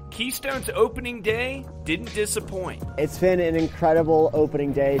season, Keystone's opening day didn't disappoint. It's been an incredible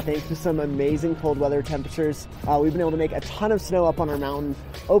opening day thanks to some amazing cold weather temperatures. We've been able to make a ton of snow up on our mountain,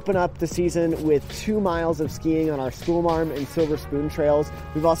 open up the season with 2 miles of skiing on our Schoolmarm and Silver Spoon trails.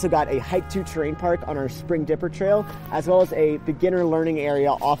 We've also got a hike to terrain park on our Spring Dipper trail, as well as a beginner learning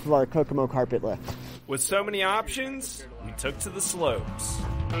area off of our Kokomo carpet lift. With so many options, we took to the slopes.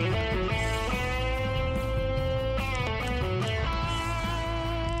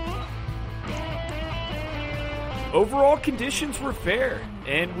 Overall conditions were fair,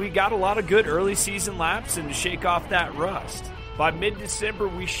 and we got a lot of good early season laps in to shake off that rust. By mid-December,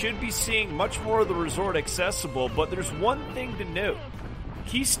 we should be seeing much more of the resort accessible, but there's one thing to note.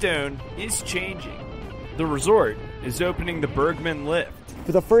 Keystone is changing. The resort is opening the Bergman Lift.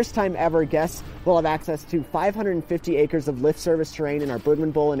 For the first time ever, guests will have access to 550 acres of lift service terrain in our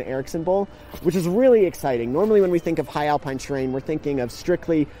Bergman Bowl and Erickson Bowl, which is really exciting. Normally when we think of high alpine terrain, we're thinking of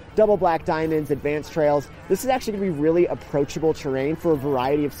strictly double black diamonds, advanced trails. This is actually going to be really approachable terrain for a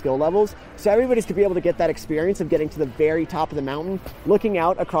variety of skill levels, so everybody's going to be able to get that experience of getting to the very top of the mountain, looking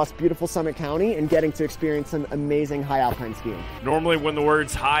out across beautiful Summit County, and getting to experience some amazing high alpine skiing. Normally when the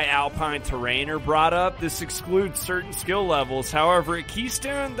words high alpine terrain are brought up, this excludes certain skill levels. However, at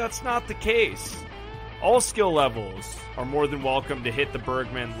Keystone, that's not the case. All skill levels are more than welcome to hit the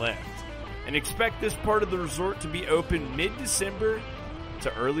Bergman Lift, and expect this part of the resort to be open mid-December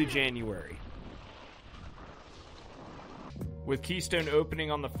to early January. With Keystone opening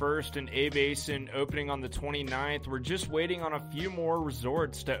on the 1st and A-Basin opening on the 29th, we're just waiting on a few more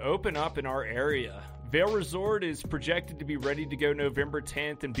resorts to open up in our area. Vail Resort is projected to be ready to go November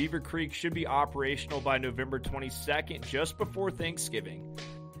 10th, and Beaver Creek should be operational by November 22nd, just before Thanksgiving.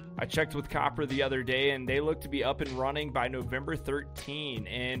 I checked with Copper the other day, and they look to be up and running by November 13,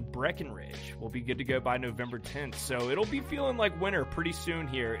 and Breckenridge will be good to go by November 10th, so it'll be feeling like winter pretty soon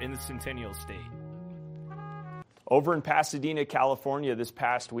here in the Centennial State. Over in Pasadena, California this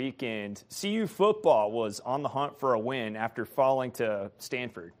past weekend, CU football was on the hunt for a win after falling to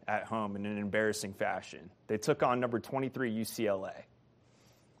Stanford at home in an embarrassing fashion. They took on number 23 UCLA.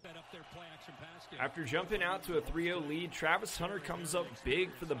 After jumping out to a 3-0 lead, Travis Hunter comes up big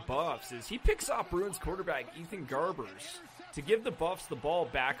for the Buffs as he picks off Bruins quarterback Ethan Garbers to give the Buffs the ball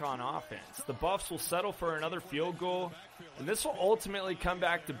back on offense. The Buffs will settle for another field goal, and this will ultimately come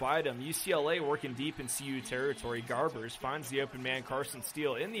back to bite them. UCLA working deep in CU territory. Garbers finds the open man Carson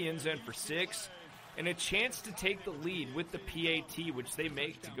Steele in the end zone for 6, and a chance to take the lead with the PAT, which they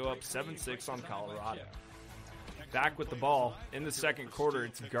make to go up 7-6 on Colorado. Back with the ball in the second quarter,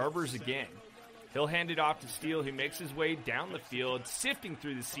 it's Garbers again. He'll hand it off to Steele, who makes his way down the field, sifting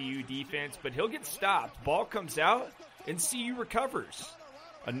through the CU defense, but he'll get stopped. Ball comes out, and CU recovers.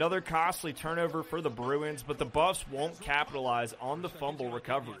 Another costly turnover for the Bruins, but the Buffs won't capitalize on the fumble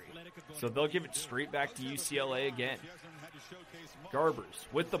recovery, so they'll give it straight back to UCLA again.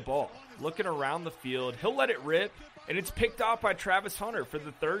 Garbers with the ball, looking around the field. He'll let it rip, and it's picked off by Travis Hunter for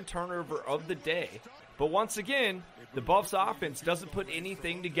the 3rd turnover of the day. But once again, the Buffs offense doesn't put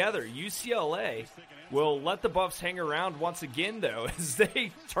anything together. UCLA will let the Buffs hang around once again, though, as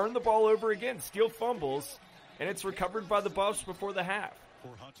they turn the ball over again. Steele fumbles, and it's recovered by the Buffs before the half.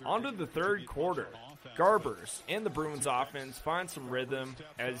 On to the third quarter. Garbers and the Bruins offense find some rhythm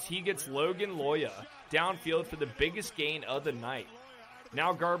as he gets Logan Loya downfield for the biggest gain of the night.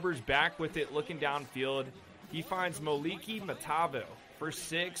 Now Garbers back with it, looking downfield. He finds Moliki Matavo for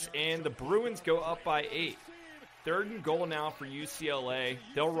 6, and the Bruins go up by 8. 3rd and goal now for UCLA.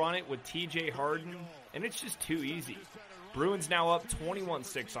 They'll run it with TJ Harden, and it's just too easy. Bruins now up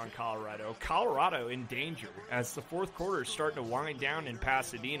 21-6 on Colorado. Colorado in danger as the 4th quarter is starting to wind down in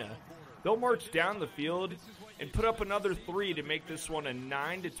Pasadena. They'll march down the field and put up another 3 to make this one a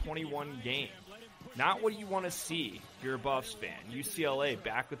 9-21 game. Not what you want to see if you're a Buffs fan. UCLA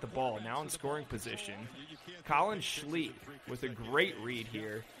back with the ball, now in scoring position. Colin Schlee with a great read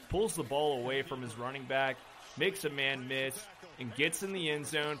here. Pulls the ball away from his running back. makes a man miss, and gets in the end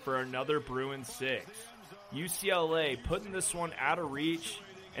zone for another Bruins 6. UCLA putting this one out of reach,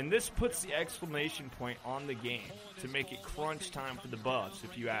 and this puts the exclamation point on the game to make it crunch time for the Buffs,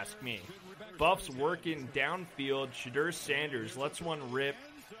 if you ask me. Buffs working downfield. Shedeur Sanders lets one rip,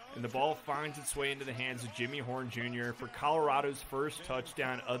 and the ball finds its way into the hands of Jimmy Horn Jr. for Colorado's first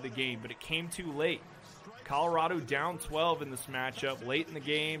touchdown of the game, but it came too late. Colorado down 12 in this matchup late in the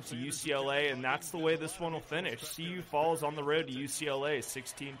game to UCLA, and that's the way this one will finish. CU falls on the road to UCLA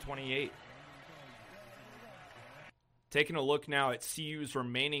 16-28. Taking a look now at CU's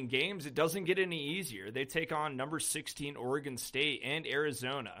remaining games, it doesn't get any easier. They take on number 16 Oregon State and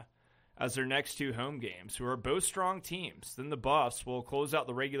Arizona as their next two home games, who are both strong teams. Then the Buffs will close out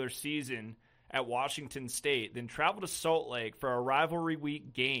the regular season at Washington State, then travel to Salt Lake for a rivalry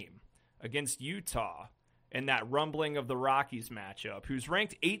week game against Utah in that rumbling of the Rockies matchup, who's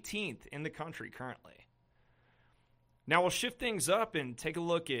ranked 18th in the country currently. Now we'll shift things up and take a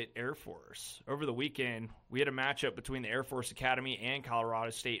look at Air Force. Over the weekend, we had a matchup between the Air Force Academy and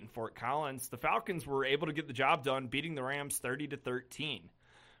Colorado State in Fort Collins. The Falcons were able to get the job done, beating the Rams 30-13.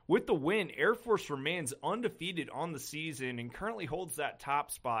 With the win, Air Force remains undefeated on the season and currently holds that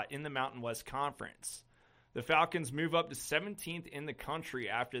top spot in the Mountain West Conference. The Falcons move up to 17th in the country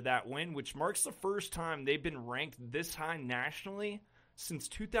after that win, which marks the first time they've been ranked this high nationally since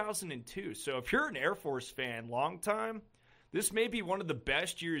 2002. So if you're an Air Force fan, long time, this may be one of the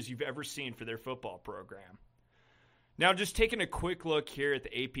best years you've ever seen for their football program. Now, just taking a quick look here at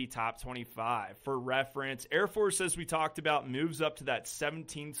the AP Top 25. For reference, Air Force, as we talked about, moves up to that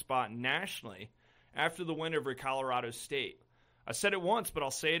 17th spot nationally after the win over Colorado State. I said it once, but I'll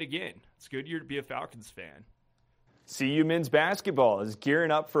say it again. It's a good year to be a Falcons fan. CU men's basketball is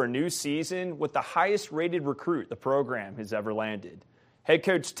gearing up for a new season with the highest-rated recruit the program has ever landed. Head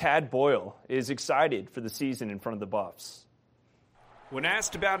coach Tad Boyle is excited for the season in front of the Buffs. When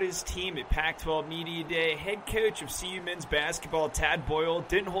asked about his team at Pac-12 Media Day, head coach of CU men's basketball Tad Boyle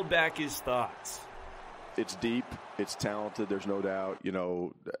didn't hold back his thoughts. It's deep. It's talented. There's no doubt. You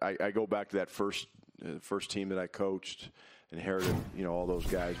know, I go back to that first team that I coached, inherited, all those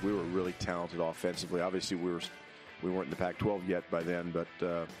guys. We were really talented offensively. Obviously, we weren't in the Pac-12 yet by then, but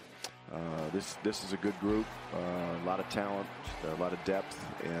this is a good group. A lot of talent, a lot of depth,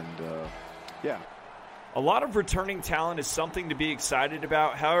 and yeah. A lot of returning talent is something to be excited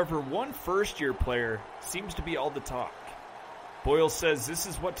about. However, one first-year player seems to be all the talk. Boyle says this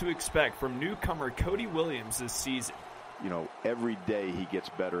is what to expect from newcomer Cody Williams this season. Every day he gets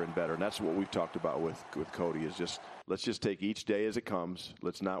better and better, and that's what we've talked about with Cody. Is let's just take each day as it comes.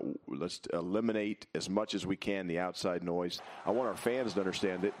 Let's eliminate as much as we can the outside noise. I want our fans to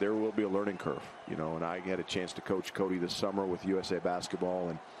understand that there will be a learning curve. And I had a chance to coach Cody this summer with USA Basketball,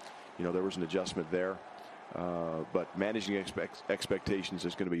 and there was an adjustment there. But managing expectations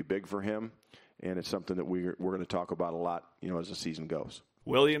is going to be big for him, and it's something that we're going to talk about a lot, as the season goes.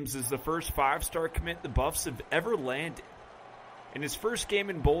 Williams is the first five-star commit the Buffs have ever landed. In his first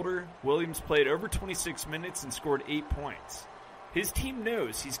game in Boulder, Williams played over 26 minutes and scored 8 points. His team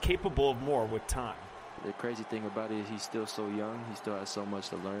knows he's capable of more with time. The crazy thing about it is he's still so young. He still has so much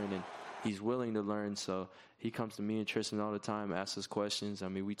to learn, and he's willing to learn. So he comes to me and Tristan all the time, asks us questions. I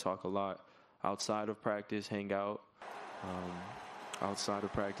mean, we talk a lot outside of practice, hang out outside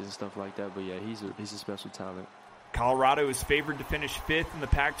of practice and stuff like that. But, yeah, he's a special talent. Colorado is favored to finish 5th in the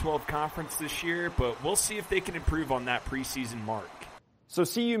Pac-12 Conference this year, but we'll see if they can improve on that preseason mark. So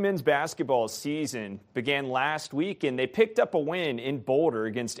CU men's basketball season began last week, and they picked up a win in Boulder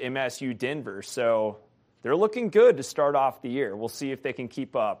against MSU Denver. So they're looking good to start off the year. We'll see if they can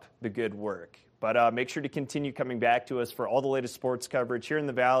keep up the good work. But make sure to continue coming back to us for all the latest sports coverage here in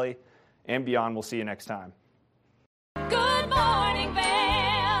the Valley and beyond. We'll see you next time. Good morning, Vale.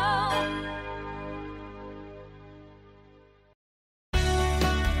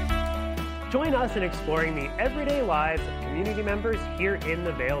 Join us in exploring the everyday lives of community members here in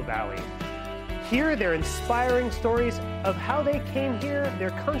the Vail Valley. Hear their inspiring stories of how they came here, their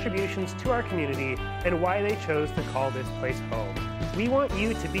contributions to our community, and why they chose to call this place home. We want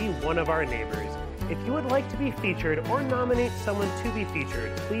you to be one of our neighbors. If you would like to be featured or nominate someone to be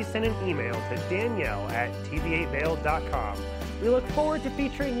featured, please send an email to Danielle@tv8vail.com. We look forward to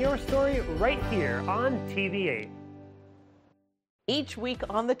featuring your story right here on TV8. Each week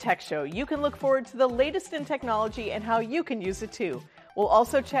on The Tech Show, you can look forward to the latest in technology and how you can use it too. We'll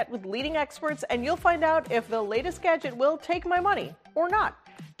also chat with leading experts, and you'll find out if the latest gadget will take my money or not.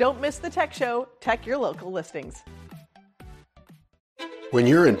 Don't miss The Tech Show. Tech your local listings. When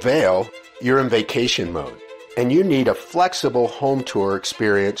you're in Vail, you're in vacation mode, and you need a flexible home tour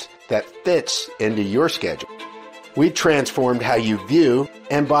experience that fits into your schedule. we transformed how you view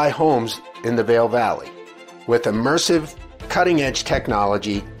and buy homes in the Vail Valley. With immersive, cutting-edge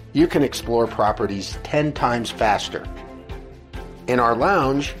technology, you can explore properties 10 times faster. In our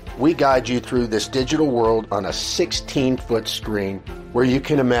lounge, we guide you through this digital world on a 16-foot screen where you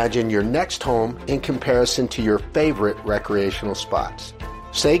can imagine your next home in comparison to your favorite recreational spots.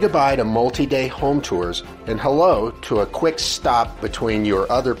 Say goodbye to multi-day home tours and hello to a quick stop between your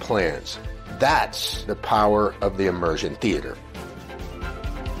other plans. That's the power of the Immersion Theater.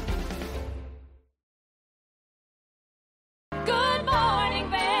 Good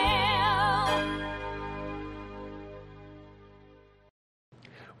morning, Vail.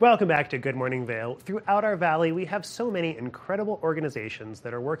 Welcome back to Good Morning Vail. Throughout our valley, we have so many incredible organizations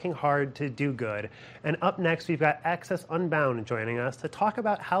that are working hard to do good. And up next, we've got Access Unbound joining us to talk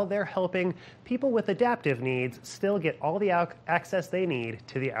about how they're helping people with adaptive needs still get all the access they need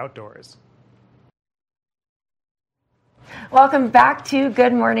to the outdoors. Welcome back to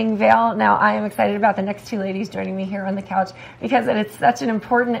Good Morning Vail. Now, I am excited about the next two ladies joining me here on the couch because it's such an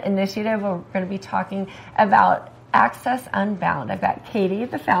important initiative. We're going to be talking about Access Unbound. I've got Katie,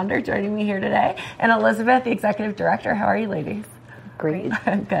 the founder, joining me here today, and Elizabeth, the executive director. How are you, ladies? Great.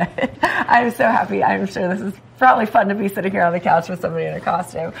 Good. I'm so happy. I'm sure this is probably fun to be sitting here on the couch with somebody in a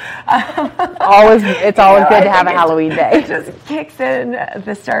costume. It's always good to have a Halloween day. It just kicks in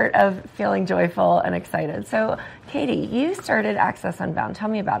the start of feeling joyful and excited. So, Katie, you started Access Unbound. Tell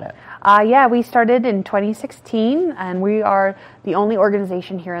me about it. Yeah, we started in 2016, and we are the only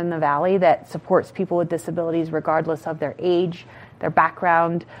organization here in the Valley that supports people with disabilities regardless of their age, their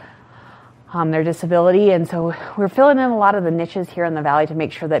background, their disability. And so we're filling in a lot of the niches here in the Valley to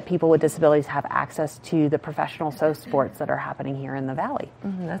make sure that people with disabilities have access to the professional snow sports that are happening here in the Valley.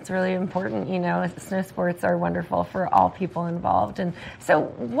 That's really important. You know, snow sports are wonderful for all people involved. And so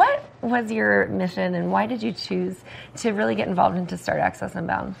what was your mission and why did you choose to really get involved and to start Access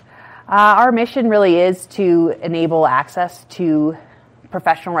Unbound? Our mission really is to enable access to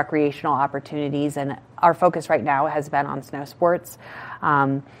professional recreational opportunities, and our focus right now has been on snow sports.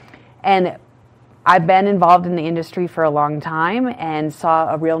 And I've been involved in the industry for a long time and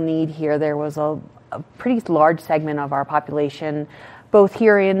saw a real need here. There was a pretty large segment of our population, both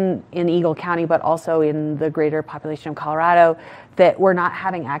here in Eagle County, but also in the greater population of Colorado, that were not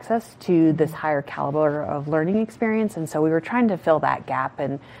having access to this higher caliber of learning experience. And so we were trying to fill that gap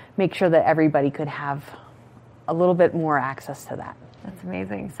and make sure that everybody could have a little bit more access to that. That's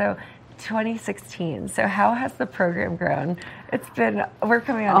amazing. So 2016. So how has the program grown? We're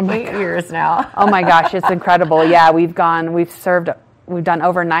coming on 8 years now. Oh my gosh, it's incredible. Yeah, we've done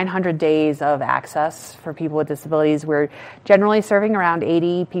over 900 days of access for people with disabilities. We're generally serving around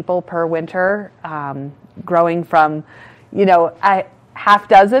 80 people per winter, growing from, a half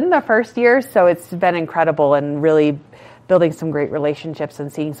dozen the first year. So it's been incredible and really building some great relationships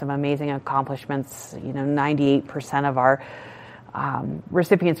and seeing some amazing accomplishments. 98% of our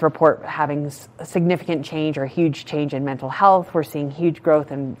recipients report having a significant change or huge change in mental health. We're seeing huge growth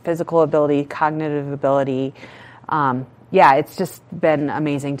in physical ability, cognitive ability. It's just been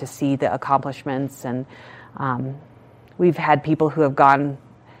amazing to see the accomplishments. And we've had people who have gone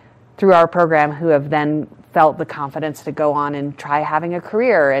through our program who have then felt the confidence to go on and try having a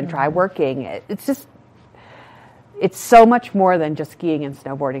career and try working. It's so much more than just skiing and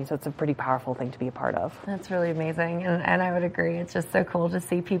snowboarding, so it's a pretty powerful thing to be a part of. That's really amazing, and I would agree. It's just so cool to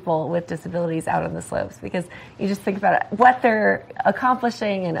see people with disabilities out on the slopes because you just think about what they're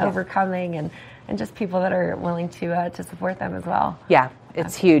accomplishing and overcoming and just people that are willing to support them as well. Yeah,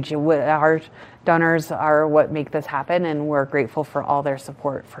 it's huge. Our donors are what make this happen, and we're grateful for all their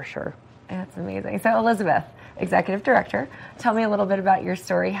support for sure. That's amazing. So Elizabeth, Executive Director, tell me a little bit about your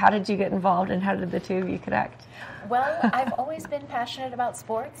story. How did you get involved and how did the two of you connect? Well, I've always been passionate about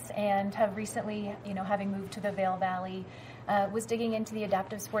sports and have recently, having moved to the Vail Valley, was digging into the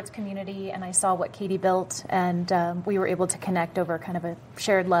adaptive sports community, and I saw what Katie built, and we were able to connect over kind of a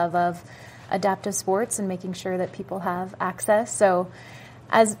shared love of adaptive sports and making sure that people have access. So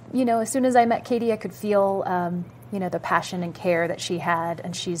as soon as I met Katie, I could feel, the passion and care that she had,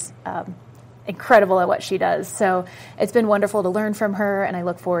 and she's incredible at what she does. So it's been wonderful to learn from her, and I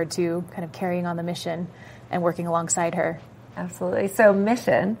look forward to kind of carrying on the mission and working alongside her. Absolutely. So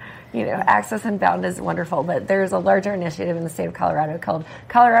mission, Access Unbound is wonderful, but there's a larger initiative in the state of Colorado called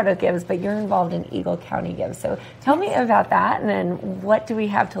Colorado Gives, but you're involved in Eagle County Gives. So tell me about that, and then what do we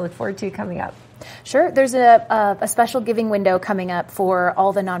have to look forward to coming up? Sure. There's a special giving window coming up for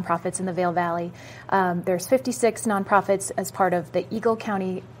all the nonprofits in the Vail Valley. There's 56 nonprofits as part of the Eagle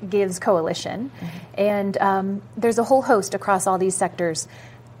County Gives Coalition, and there's a whole host across all these sectors.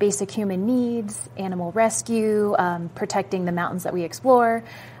 basic human needs, animal rescue, protecting the mountains that we explore,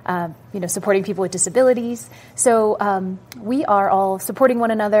 supporting people with disabilities. So we are all supporting one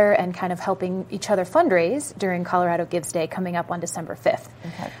another and kind of helping each other fundraise during Colorado Gives Day coming up on December 5th.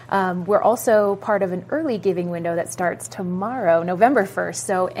 Okay. We're also part of an early giving window that starts tomorrow, November 1st.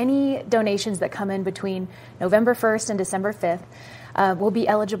 So any donations that come in between November 1st and December 5th will be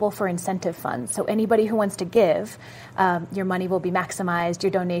eligible for incentive funds. So anybody who wants to give, your money will be maximized,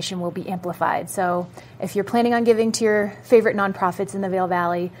 your donation will be amplified. So if you're planning on giving to your favorite nonprofits in the Vail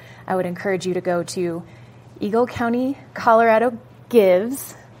Valley, I would encourage you to go to Eagle County, Colorado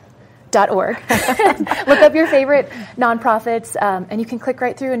Gives.org. Look up your favorite nonprofits, and you can click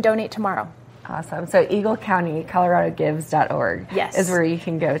right through and donate tomorrow. Awesome. So Eagle County, ColoradoGives.org yes. is where you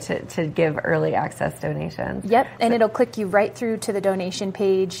can go to give early access donations. Yep, and it'll click you right through to the donation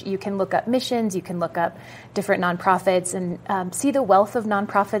page. You can look up missions, you can look up different nonprofits, and see the wealth of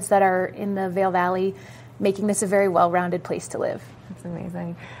nonprofits that are in the Vail Valley, making this a very well-rounded place to live. That's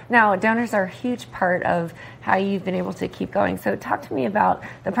amazing. Now, donors are a huge part of how you've been able to keep going. So talk to me about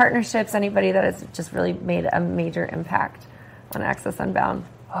the partnerships, anybody that has just really made a major impact on Access Unbound.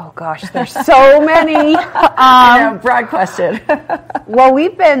 Oh gosh, there's so many. Broad question. Well,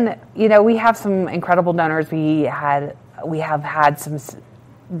 we've been, we have some incredible donors. We have had some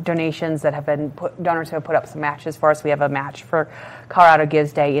donations that have been donors who have put up some matches for us. We have a match for Colorado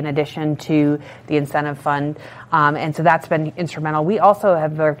Gives Day in addition to the incentive fund, and so that's been instrumental. We also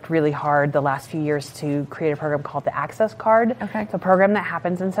have worked really hard the last few years to create a program called the Access Card. Okay. It's a program that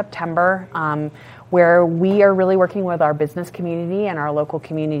happens in September, where we are really working with our business community and our local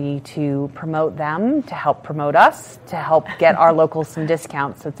community to promote them, to help promote us, to help get our locals some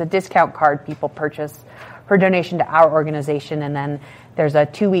discounts. So it's a discount card people purchase for donation to our organization, and then there's a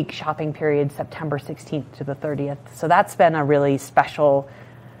 2-week shopping period, September 16th to the 30th. So that's been a really special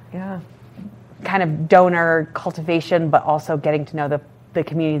kind of donor cultivation, but also getting to know the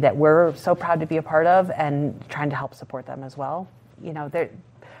community that we're so proud to be a part of and trying to help support them as well.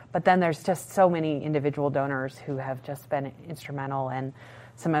 But then there's just so many individual donors who have just been instrumental, and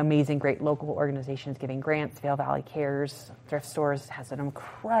some amazing, great local organizations giving grants. Vail Valley Cares, Thrift Stores has an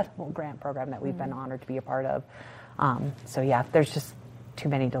incredible grant program that we've been honored to be a part of. There's just too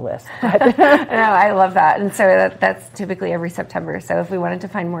many to list. No, I love that. And so that's typically every September. So if we wanted to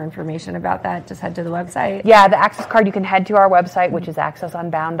find more information about that, just head to the website. Yeah, the Access Card, you can head to our website, which is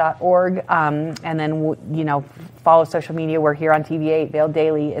accessunbound.org, and then, follow social media. We're here on TV8, Vail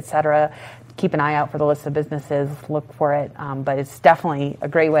Daily, etc. Keep an eye out for the list of businesses. Look for it. But it's definitely a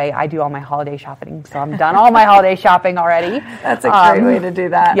great way. I do all my holiday shopping, so I'm done all my holiday shopping already. That's a great way to do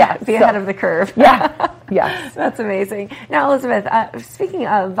that. Yeah, be ahead of the curve. Yeah. Yes. That's amazing. Now, Elizabeth, speaking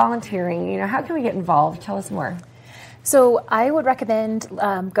of volunteering, how can we get involved? Tell us more. So I would recommend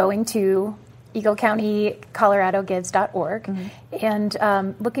going to Eagle County, ColoradoGives.org,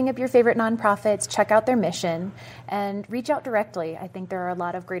 and looking up your favorite nonprofits, check out their mission, and reach out directly. I think there are a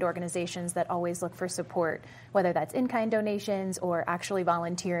lot of great organizations that always look for support, whether that's in-kind donations or actually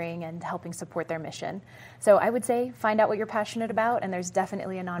volunteering and helping support their mission. So I would say find out what you're passionate about, and there's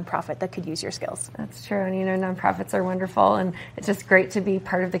definitely a nonprofit that could use your skills. That's true, and nonprofits are wonderful, and it's just great to be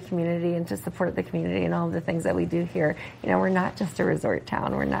part of the community and to support the community and all of the things that we do here. We're not just a resort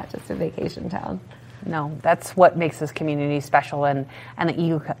town, we're not just a vacation town. No, that's what makes this community special, and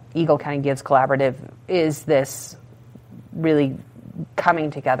the Eagle County Gives Collaborative is this really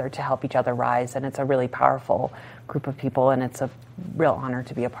coming together to help each other rise, and it's a really powerful group of people, and it's a real honor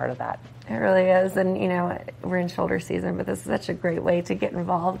to be a part of that. It really is, and we're in shoulder season, but this is such a great way to get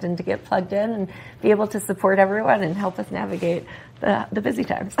involved and to get plugged in and be able to support everyone and help us navigate the busy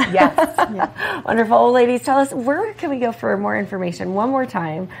times. Yes. Yeah. Wonderful. Well, ladies, tell us, where can we go for more information one more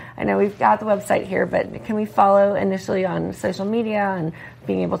time? I know we've got the website here, but can we follow initially on social media and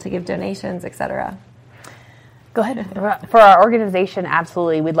being able to give donations, etc.? Go ahead. For our organization,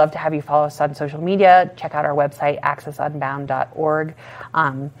 absolutely. We'd love to have you follow us on social media. Check out our website, accessunbound.org.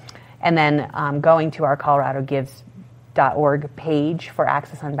 And then going to our ColoradoGives.org page for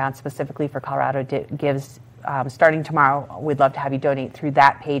Access Unbound, specifically for Colorado Gives. Starting tomorrow, we'd love to have you donate through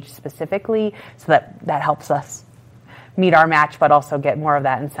that page specifically, so that helps us meet our match, but also get more of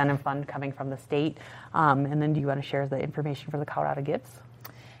that incentive fund coming from the state. And then do you want to share the information for the Colorado Gives?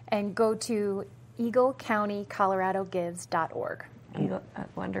 And go to EagleCountyColoradoGives.org.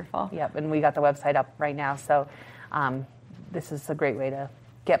 Wonderful. Yep, and we got the website up right now, so this is a great way to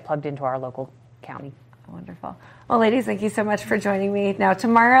get plugged into our local county. Wonderful. Well, ladies, thank you so much for joining me. Now,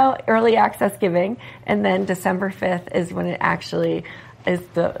 tomorrow, early access giving, and then December 5th is when it actually is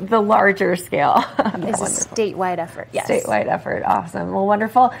the larger scale. It's a statewide effort. Yes. Statewide effort. Awesome. Well,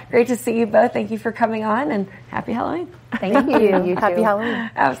 wonderful. Great to see you both. Thank you for coming on, and happy Halloween. Thank you. Happy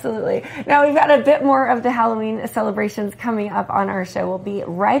Halloween. Absolutely. Now we've got a bit more of the Halloween celebrations coming up on our show. We'll be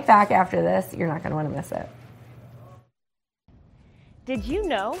right back after this. You're not going to want to miss it. Did you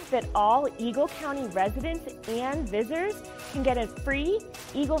know that all Eagle County residents and visitors can get a free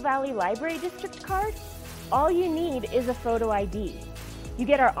Eagle Valley Library District card? All you need is a photo ID. You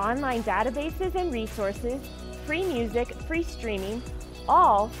get our online databases and resources, free music, free streaming,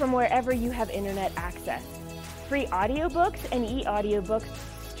 all from wherever you have internet access. Free audiobooks and e-audiobooks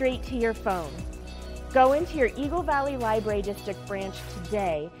straight to your phone. Go into your Eagle Valley Library District branch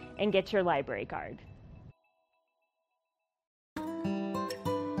today and get your library card.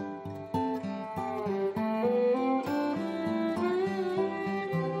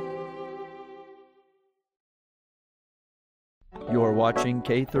 You're watching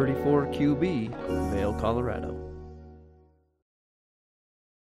K34QB, Vail, Colorado.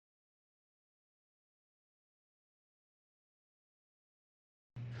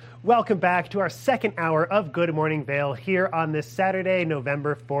 Welcome back to our second hour of Good Morning Vail here on this Saturday,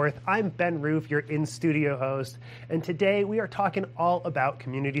 November 4th. I'm Ben Roof, your in-studio host, and today we are talking all about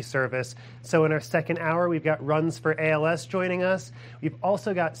community service. So in our second hour, we've got Runs for ALS joining us. We've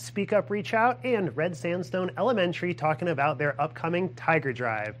also got Speak Up, Reach Out, and Red Sandstone Elementary talking about their upcoming Tiger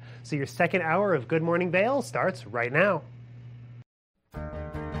Drive. So your second hour of Good Morning Vail starts right now.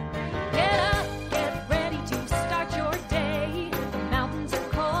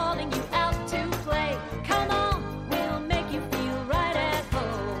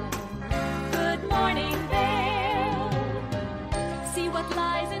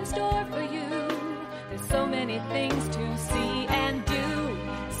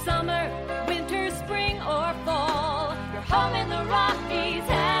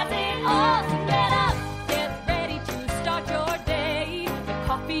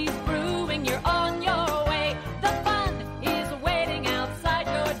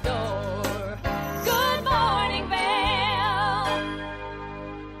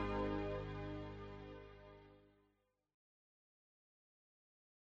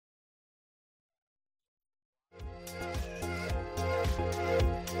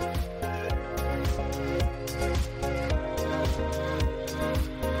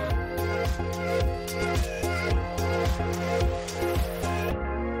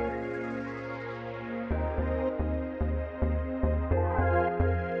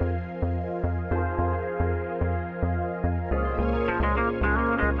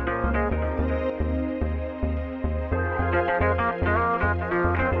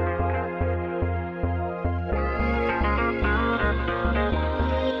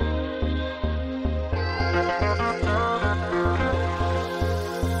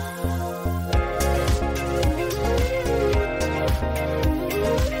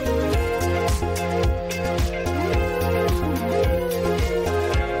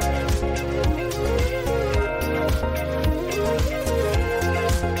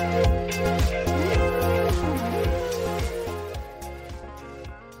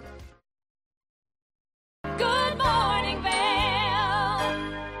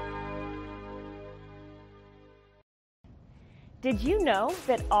 Did you know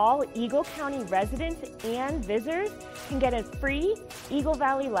that all Eagle County residents and visitors can get a free Eagle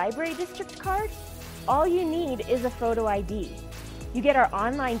Valley Library District card? All you need is a photo ID. You get our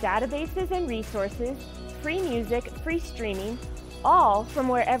online databases and resources, free music, free streaming, all from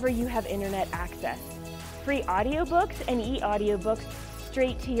wherever you have internet access. Free audiobooks and e-audiobooks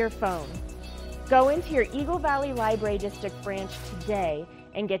straight to your phone. Go into your Eagle Valley Library District branch today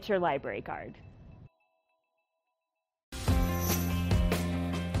and get your library card.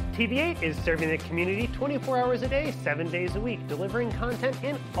 TV8 is serving the community 24 hours a day, 7 days a week, delivering content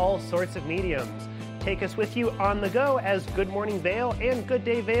in all sorts of mediums. Take us with you on the go as Good Morning Vail and Good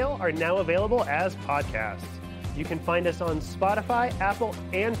Day Vail are now available as podcasts. You can find us on Spotify, Apple,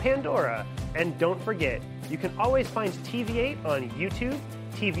 and Pandora. And don't forget, you can always find TV8 on YouTube,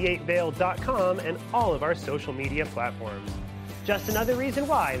 tv8vail.com, and all of our social media platforms. Just another reason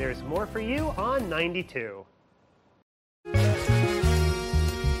why there's more for you on 92.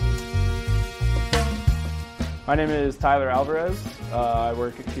 My name is Tyler Alvarez. I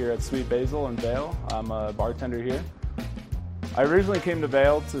work here at Sweet Basil in Vail. I'm a bartender here. I originally came to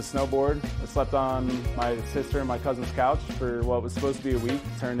Vail to snowboard. I slept on my sister and my cousin's couch for what was supposed to be a week,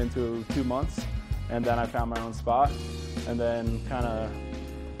 turned into 2 months, and then I found my own spot, and then kind of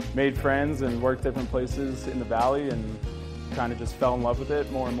made friends and worked different places in the valley, and kind of just fell in love with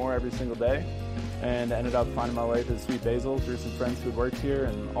it more and more every single day, and ended up finding my way to Sweet Basil through some friends who worked here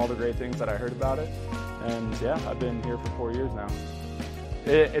and all the great things that I heard about it. And yeah, I've been here for 4 years now.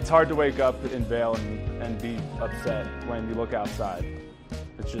 It's hard to wake up in Vail and be upset when you look outside.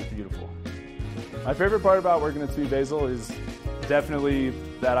 It's just beautiful. My favorite part about working at Sweet Basil is definitely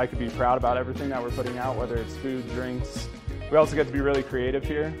that I could be proud about everything that we're putting out, whether it's food, drinks. We also get to be really creative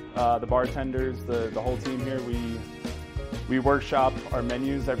here. The bartenders, the whole team here, we workshop our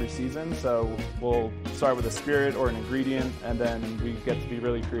menus every season. So we'll start with a spirit or an ingredient, and then we get to be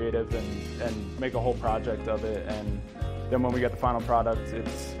really creative and make a whole project of it. And then when we get the final product,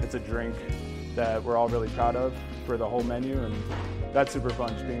 it's a drink that we're all really proud of for the whole menu, and that's super fun,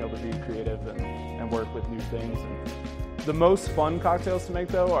 just being able to be creative and work with new things. And the most fun cocktails to make,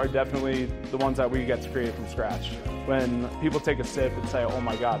 though, are definitely the ones that we get to create from scratch. When people take a sip and say, oh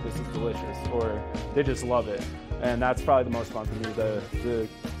my God, this is delicious, or they just love it. And that's probably the most fun for me,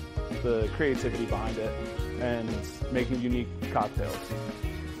 the creativity behind it and making unique cocktails.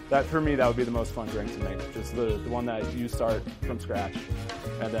 That, for me, that would be the most fun drink to make, just the one that you start from scratch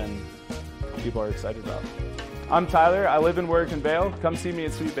and then people are excited about. I'm Tyler. I live and work in Vail. Come see me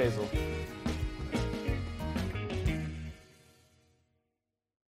at Sweet Basil.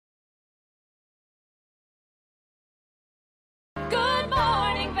 Good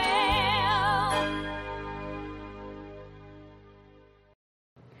morning, Vail.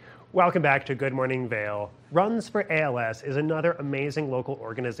 Welcome back to Good Morning Vail. Runs for ALS is another amazing local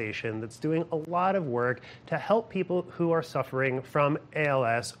organization that's doing a lot of work to help people who are suffering from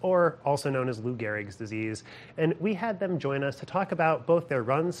ALS, or also known as Lou Gehrig's disease. And we had them join us to talk about both their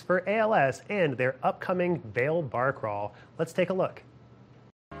Runs for ALS and their upcoming Vail Bar Crawl. Let's take a look.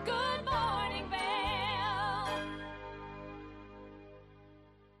 Good morning, Vail.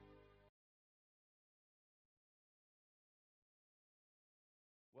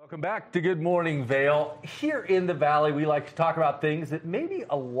 Welcome back to Good Morning Vail. Here in the Valley, we like to talk about things that maybe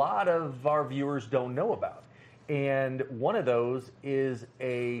a lot of our viewers don't know about. And one of those is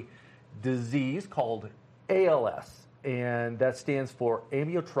a disease called ALS, and that stands for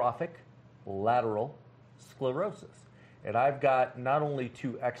amyotrophic lateral sclerosis. And I've got not only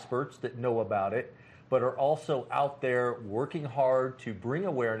two experts that know about it, but are also out there working hard to bring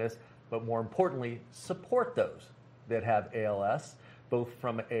awareness, but more importantly, support those that have ALS, both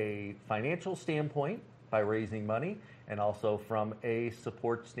from a financial standpoint by raising money and also from a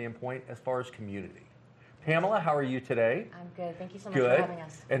support standpoint as far as community. Pamela, how are you today? I'm good. Thank you so much for having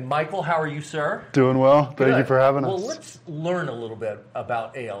us. And Michael, how are you, sir? Doing well. Thank you for having us. Well, let's learn a little bit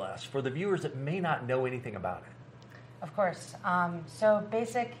about ALS for the viewers that may not know anything about it. Of course. So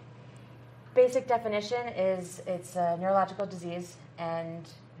basic definition is it's a neurological disease, and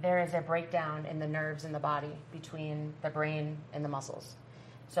there is a breakdown in the nerves in the body between the brain and the muscles.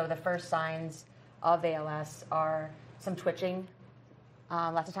 So the first signs of ALS are some twitching.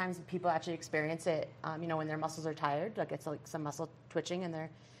 Lots of times people actually experience it, when their muscles are tired, like it's like some muscle twitching in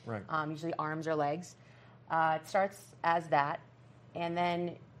their usually arms or legs. It starts as that, and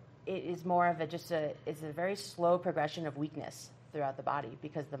then it is more of it's a very slow progression of weakness throughout the body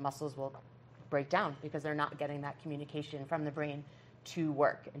because the muscles will break down because they're not getting that communication from the brain to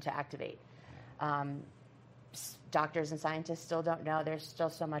work and to activate. Doctors and scientists still don't know. There's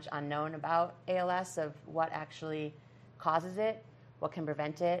still so much unknown about ALS, of what actually causes it, what can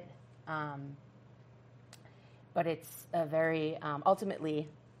prevent it. But it's a very, ultimately,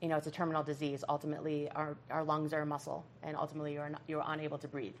 it's a terminal disease. Ultimately, our lungs are a muscle, and ultimately you're unable to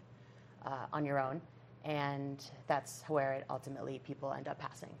breathe on your own. And that's where it ultimately people end up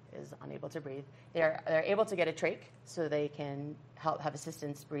passing, is unable to breathe. They're able to get a trach so they can have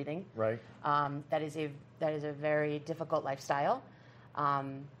assistance breathing. Right. That is a very difficult lifestyle.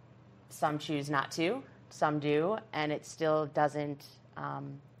 Some choose not to, some do, and it still doesn't.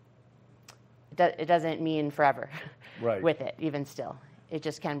 It doesn't mean forever. Right. With it, even still, it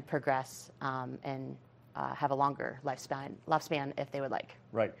just can progress and have a longer lifespan if they would like.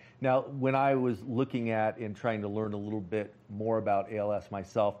 Right. Now, when I was looking at and trying to learn a little bit more about ALS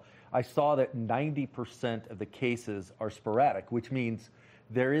myself, I saw that 90% of the cases are sporadic, which means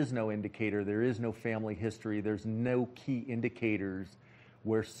there is no indicator, there is no family history, there's no key indicators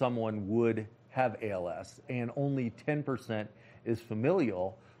where someone would have ALS, and only 10% is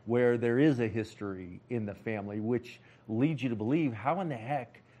familial, where there is a history in the family, which leads you to believe, how in the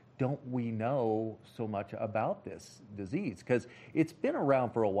heck don't we know so much about this disease? Because it's been around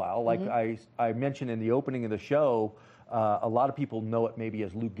for a while. Like I mentioned in the opening of the show, a lot of people know it maybe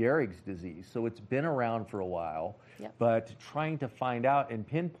as Lou Gehrig's disease. So it's been around for a while. Yep. But trying to find out and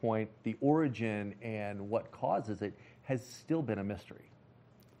pinpoint the origin and what causes it has still been a mystery.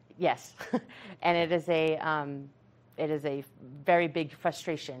 Yes, and it is a very big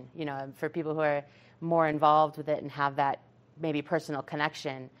frustration, for people who are more involved with it and have that maybe personal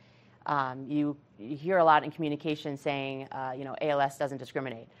connection. You hear a lot in communication saying, ALS doesn't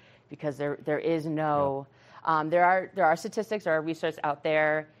discriminate, because there is no. There are statistics, there are research out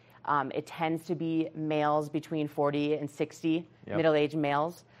there. It tends to be males between 40 and 60, middle-aged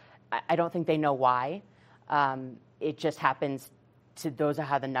males. I don't think they know why. It just happens. Those are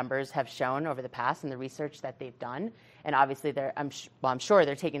how the numbers have shown over the past and the research that they've done, and obviously I'm sure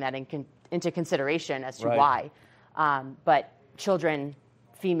they're taking that into consideration as to why. But children,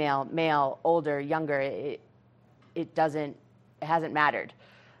 female, male, older, younger, it hasn't mattered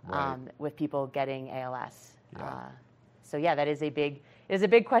with people getting ALS. That is a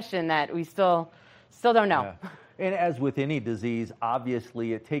big question that we still don't know. Yeah. And as with any disease,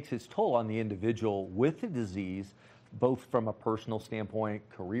 obviously it takes its toll on the individual with the disease, both from a personal standpoint,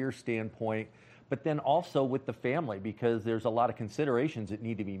 career standpoint, but then also with the family, because there's a lot of considerations that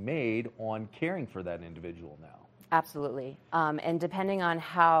need to be made on caring for that individual now. Absolutely. And depending on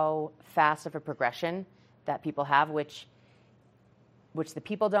how fast of a progression that people have, which the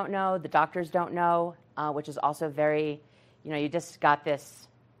people don't know, the doctors don't know, which is also very, you just got this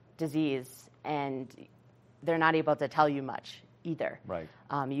disease and they're not able to tell you much either. Right.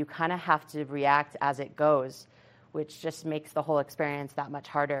 You kind of have to react as it goes, which just makes the whole experience that much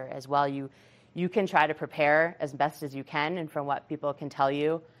harder as well. You can try to prepare as best as you can and from what people can tell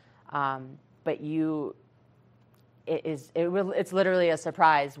you, but it's literally a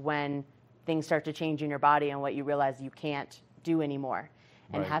surprise when things start to change in your body and what you realize you can't do anymore,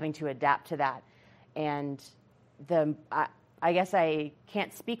 and having to adapt to that. And I guess I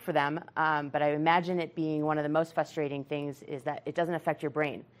can't speak for them, but I imagine it being one of the most frustrating things is that it doesn't affect your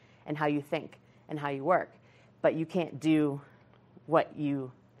brain and how you think and how you work, but you can't do what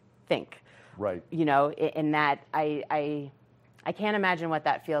you think. Right. In that I can't imagine what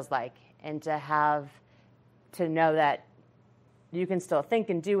that feels like, and to know that you can still think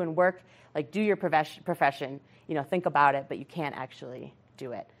and do and work, like do your profession, think about it, but you can't actually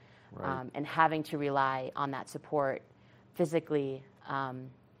do it. Right. And having to rely on that support physically,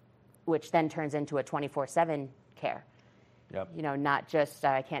 which then turns into a 24/7 care. Yep. Not just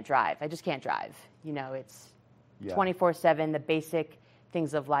I can't drive. I just can't drive. It's 24/7, the basic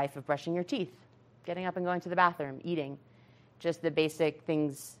things of life, of brushing your teeth, getting up and going to the bathroom, eating, just the basic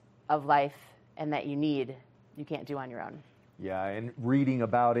things of life and that you can't do on your own. Yeah, and reading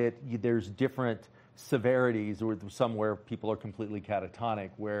about it, there's different severities, or some where people are completely catatonic,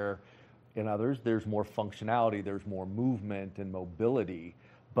 where in others there's more functionality, there's more movement and mobility,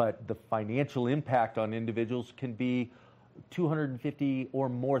 but the financial impact on individuals can be $250,000 or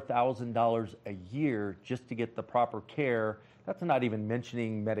more a year just to get the proper care. That's not even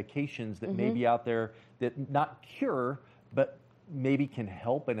mentioning medications that may be out there that not cure, but maybe can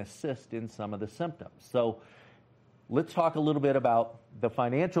help and assist in some of the symptoms. So let's talk a little bit about the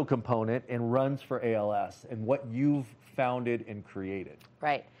financial component and Runs for ALS and what you've founded and created.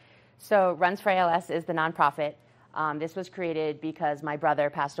 Right. So Runs for ALS is the nonprofit. This was created because my brother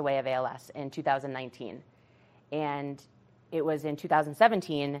passed away of ALS in 2019. And it was in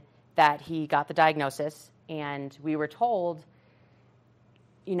 2017 that he got the diagnosis, and we were told,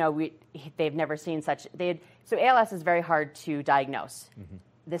 they've never seen such. So ALS is very hard to diagnose. Mm-hmm.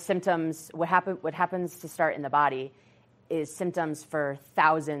 The symptoms, what happens to start in the body, is symptoms for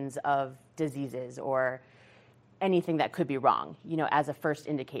thousands of diseases or anything that could be wrong, as a first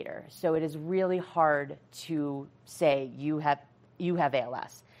indicator. So it is really hard to say you have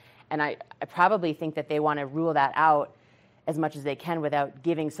ALS, and I probably think that they want to rule that out as much as they can without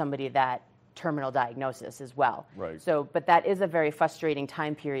giving somebody that terminal diagnosis as well. Right. So, but that is a very frustrating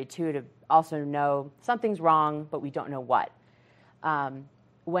time period too, to also know something's wrong, but we don't know what.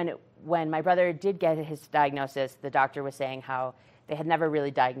 When my brother did get his diagnosis, the doctor was saying how they had never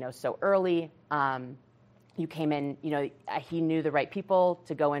really diagnosed so early. You came in, he knew the right people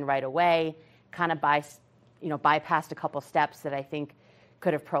to go in right away, kind of bypassed a couple steps that I think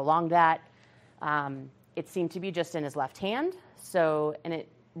could have prolonged that. It seemed to be just in his left hand. So, and it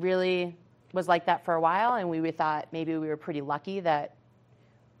really was like that for a while. And we thought maybe we were pretty lucky that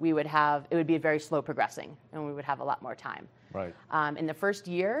it would be very slow progressing and we would have a lot more time. Right. In the first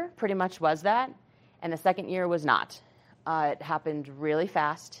year, pretty much was that. And the second year was not. It happened really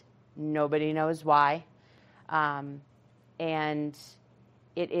fast. Nobody knows why. And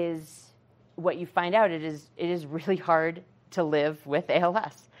it is, what you find out, it is really hard to live with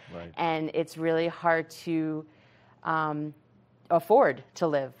ALS. Right. And it's really hard to afford to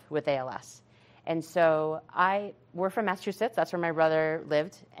live with ALS. And so we're from Massachusetts. That's where my brother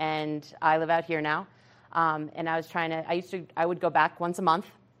lived, and I live out here now. And I would go back once a month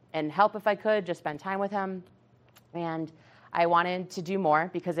and help if I could, just spend time with him. And I wanted to do more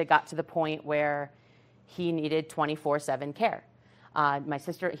because it got to the point where he needed 24/7 care. My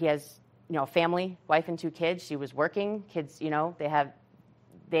sister, he has, a family, wife and 2 kids. She was working. Kids,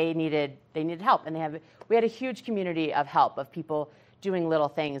 they needed help, and we had a huge community of help, of people doing little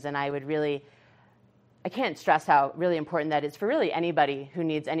things. And I can't stress how really important that is for really anybody who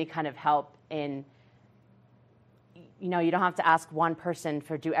needs any kind of help in, you don't have to ask one person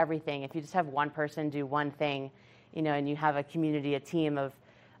to do everything. If you just have one person do one thing, and you have a community, a team of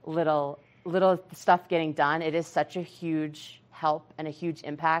little stuff getting done, it is such a huge help and a huge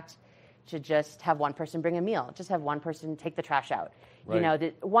impact to just have one person bring a meal, just have one person take the trash out. Right.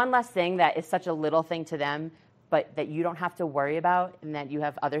 The one less thing that is such a little thing to them, but that you don't have to worry about, and that you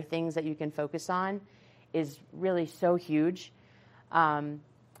have other things that you can focus on, is really so huge.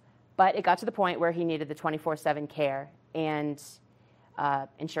 But it got to the point where he needed the 24/7 care, and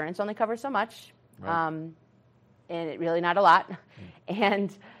insurance only covers so much, Right. And it really not a lot.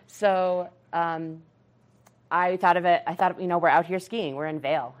 And so I thought, we're out here skiing. We're in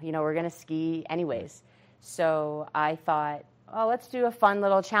Vail. We're going to ski anyways. So I thought, let's do a fun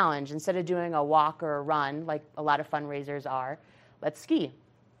little challenge. Instead of doing a walk or a run, like a lot of fundraisers are, let's ski.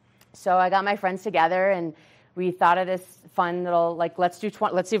 So I got my friends together, and we thought of this fun little, let's see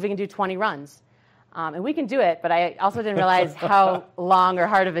if we can do 20 runs. And we can do it, but I also didn't realize how long or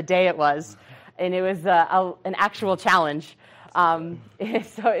hard of a day it was. And it was an actual challenge. So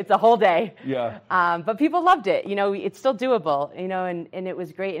it's a whole day. Yeah. But people loved it. It's still doable, and it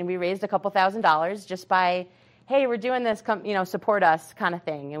was great. And we raised a couple $1,000s just by, hey, we're doing this, come, support us kind of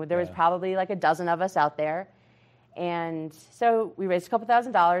thing. And there was probably like a dozen of us out there. And so we raised a couple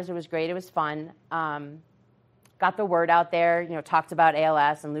 $1,000s. It was great. It was fun. Got the word out there, talked about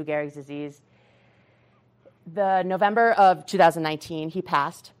ALS and Lou Gehrig's disease. The November of 2019, he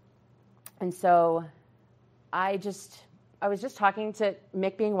passed. And so I was just talking to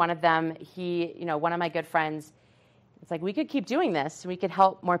Mick, being one of them. He, one of my good friends, it's like, we could keep doing this. We could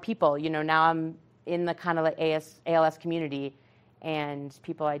help more people. Now I'm in the kind of ALS community, and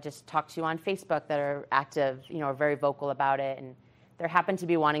people I just talk to on Facebook that are active, are very vocal about it. And there happened to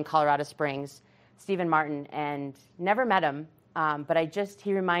be one in Colorado Springs, Stephen Martin, and never met him. But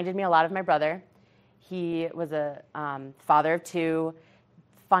he reminded me a lot of my brother. He was a father of 2,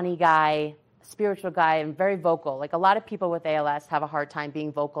 funny guy, spiritual guy, and very vocal. Like a lot of people with ALS have a hard time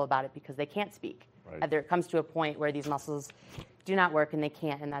being vocal about it because they can't speak. Right. There comes to a point where these muscles do not work and they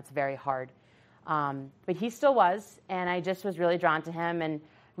can't, and that's very hard. But he still was, and I just was really drawn to him and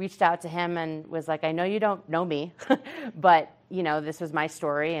reached out to him and was like, I know you don't know me, but this was my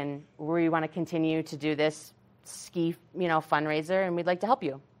story, and we want to continue to do this ski, fundraiser, and we'd like to help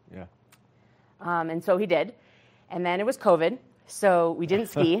you. Yeah. And so he did. And then it was COVID, so we didn't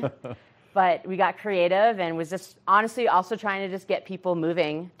ski. But we got creative and was just honestly also trying to just get people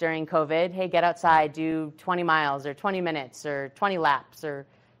moving during COVID. Hey, get outside, do 20 miles or 20 minutes or 20 laps or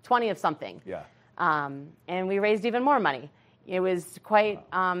 20 of something. Yeah. And we raised even more money. It was quite,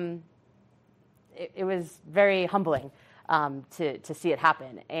 it was very humbling to see it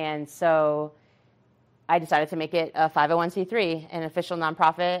happen. And so I decided to make it a 501c3, an official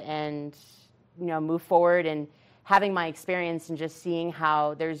nonprofit, and move forward. And having my experience and just seeing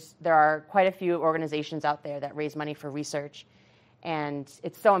how there are quite a few organizations out there that raise money for research, and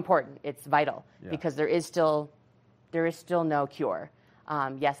it's so important. It's vital because there is still no cure.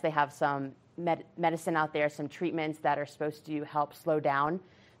 Yes, they have some medicine out there, some treatments that are supposed to help slow down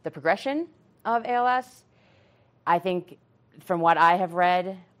the progression of ALS. I think from what I have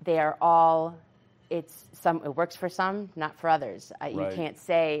read, they are all. It works for some, not for others. You can't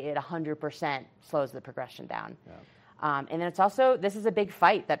say it 100% slows the progression down. Yeah. And then it's also, this is a big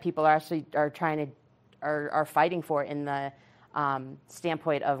fight that people are fighting for in the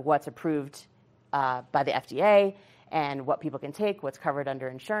standpoint of what's approved by the FDA and what people can take, what's covered under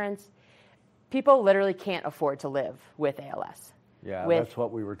insurance. People literally can't afford to live with ALS. Yeah, that's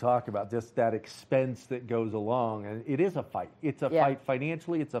what we were talking about, just that expense that goes along. And it is a fight. It's a fight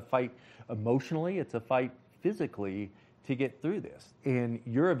financially, it's a fight emotionally, it's a fight physically to get through this. And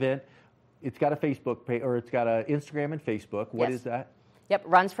your event, it's got a Facebook page, or it's got an Instagram and Facebook. What is that? Yep,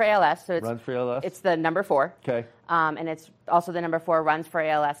 Runs for ALS. So it's, Runs for ALS? It's the number 4. Okay. And it's also the number 4,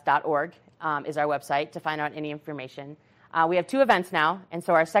 runsforals.org is our website to find out any information. We have 2 events now, and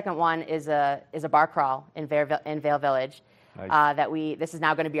so our second one is a bar crawl in Vail Village. Nice. This is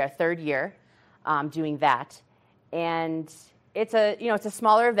now going to be our 3rd year doing that, and it's a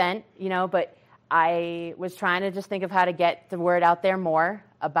smaller event, but I was trying to just think of how to get the word out there more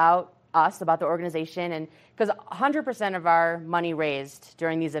about us, about the organization, and because 100% of our money raised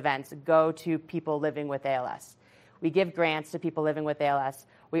during these events go to people living with ALS. We give grants to people living with ALS.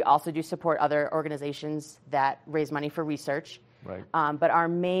 We also do support other organizations that raise money for research. Right. But our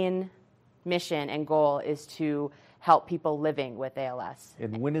main mission and goal is to help people living with ALS.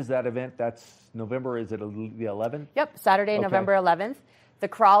 And when is that event? That's November, is it the 11th? Yep, Saturday, Okay. November 11th. The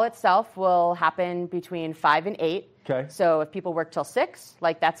crawl itself will happen between 5 and 8. Okay. So if people work till 6,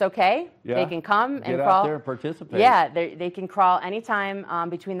 that's okay. Yeah. They can come Get and out crawl. there and participate. Yeah, they can crawl anytime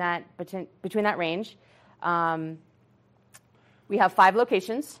between that range. We have 5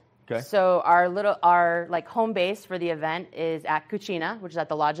 locations. Okay. So our home base for the event is at Cucina, which is at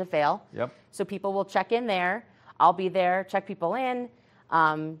the Lodge of Vale. Yep. So people will check in there. I'll be there, check people in,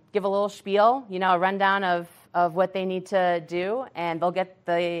 give a little spiel, a rundown of what they need to do, and they'll get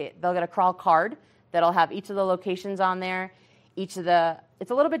a crawl card that'll have each of the locations on there. It's a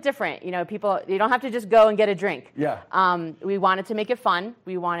little bit different. You don't have to just go and get a drink. Yeah. We wanted to make it fun.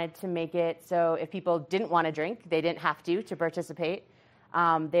 We wanted to make it so if people didn't want to drink, they didn't have to participate.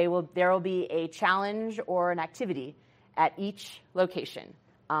 There will be a challenge or an activity at each location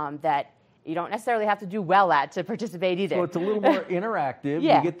that you don't necessarily have to do well at to participate either. So it's a little more interactive.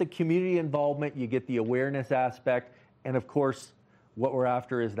 Yeah. You get the community involvement, you get the awareness aspect, and of course, what we're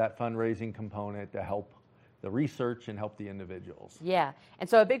after is that fundraising component to help the research and help the individuals. Yeah, and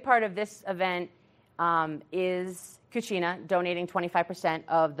so a big part of this event is Cucina donating 25%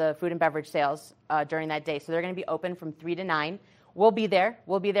 of the food and beverage sales during that day. So they're going to be open from 3 to 9. We'll be there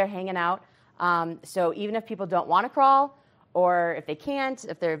hanging out. So even if people don't want to crawl, or if they can't,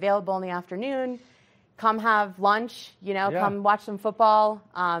 if they're available in the afternoon, come have lunch, come watch some football.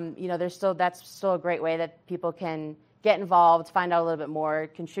 That's still a great way that people can get involved, find out a little bit more,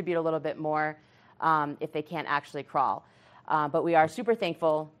 contribute a little bit more if they can't actually crawl. But we are super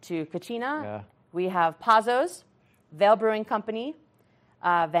thankful to Cucina. Yeah. We have Pazos, Vale Brewing Company,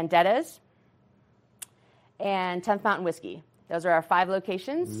 Vendettas, and 10th Mountain Whiskey. Those are our 5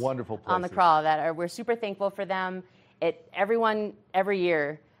 locations. Wonderful places. On the crawl we're super thankful for them. Everyone, every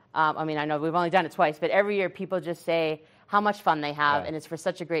year, I know we've only done it twice, but every year people just say how much fun they have, and it's for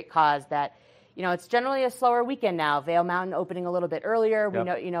such a great cause that, it's generally a slower weekend now. Vail Mountain opening a little bit earlier.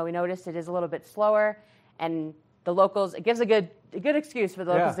 Yep. We noticed it is a little bit slower, and the locals, it gives a good excuse for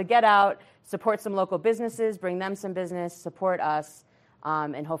the locals to get out, support some local businesses, bring them some business, support us,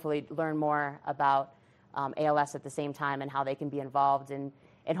 and hopefully learn more about ALS at the same time and how they can be involved and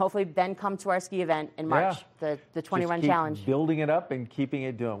hopefully then come to our ski event in March, the 20-run challenge. Building it up and keeping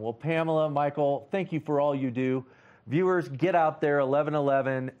it doing. Well, Pamela, Michael, thank you for all you do. Viewers, get out there,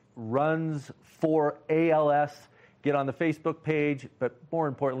 1111 Runs for ALS. Get on the Facebook page, but more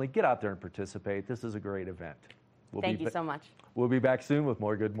importantly, get out there and participate. This is a great event. Thank you so much. We'll be back soon with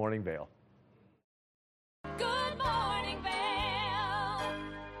more Good Morning Vail. Good morning, Vail.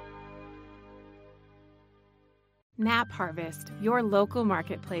 Knapp Harvest, your local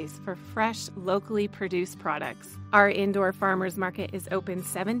marketplace for fresh, locally produced products. Our indoor farmers market is open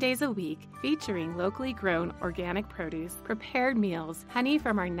 7 days a week, featuring locally grown organic produce, prepared meals, honey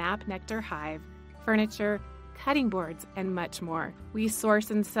from our Knapp Nectar Hive, furniture, cutting boards, and much more. We source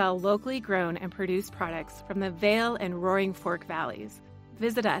and sell locally grown and produced products from the Vail and Roaring Fork Valleys.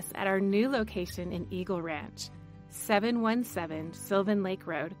 Visit us at our new location in Eagle Ranch, 717 Sylvan Lake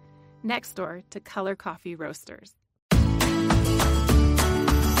Road, next door to Color Coffee Roasters.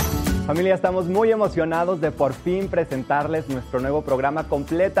 Familia, estamos muy emocionados de por fin presentarles nuestro nuevo programa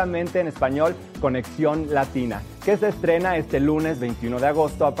completamente en español, Conexión Latina, que se estrena este lunes 21 de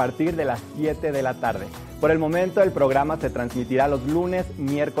agosto a partir de las 7 de la tarde. Por el momento, el programa se transmitirá los lunes,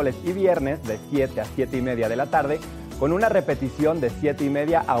 miércoles y viernes de 7 a 7 y media de la tarde, con una repetición de 7 y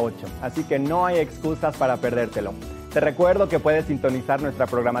media a 8, así que no hay excusas para perdértelo. Te recuerdo que puedes sintonizar nuestra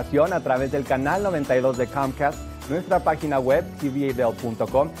programación a través del canal 92 de Comcast, nuestra página web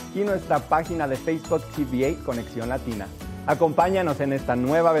tva.com y nuestra página de Facebook TVA Conexión Latina. Acompáñanos en esta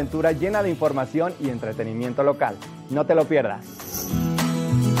nueva aventura llena de información y entretenimiento local. No te lo pierdas.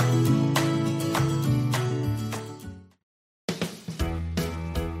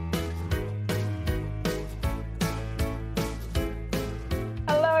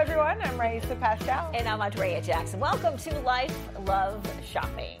 Hello, everyone. I'm Raisa Pascal. And I'm Andrea Jackson. Welcome to Life, Love,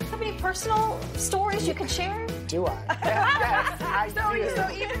 Shopping. Have any personal stories you can share? Do I? Yes, I do. So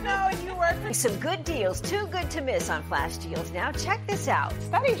even though you work for some good deals, too good to miss on flash deals. Now check this out.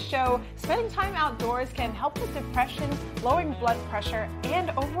 Studies show spending time outdoors can help with depression, lowering blood pressure, and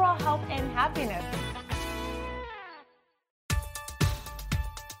overall health and happiness.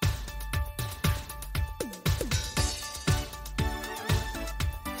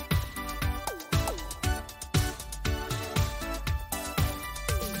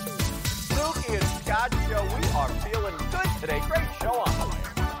 today. Great show on the way.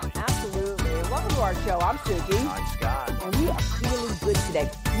 Absolutely. Welcome to our show. I'm Suki. I'm Scott. And we are feeling good today.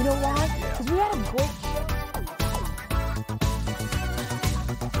 You know why? Because we had a great show.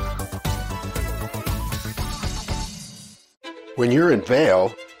 When you're in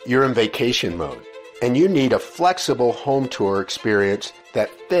Vail, you're in vacation mode, and you need a flexible home tour experience that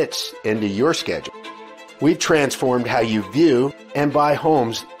fits into your schedule. We've transformed how you view and buy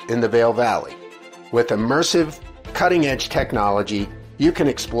homes in the Vail Valley. With immersive, cutting-edge technology, you can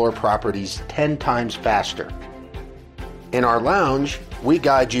explore properties 10 times faster. In our lounge, we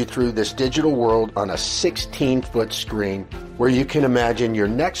guide you through this digital world on a 16-foot screen where you can imagine your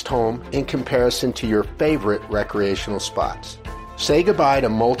next home in comparison to your favorite recreational spots. Say goodbye to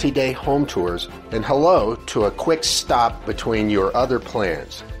multi-day home tours and hello to a quick stop between your other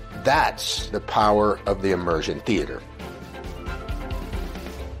plans. That's the power of the Immersion Theater.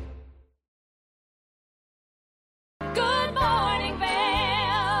 Good morning, Vail.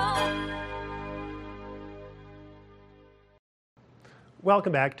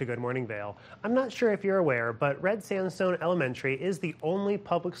 Welcome back to Good Morning Vail. I'm not sure if you're aware, but Red Sandstone Elementary is the only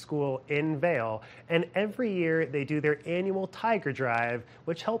public school in Vail, and every year they do their annual Tiger Drive,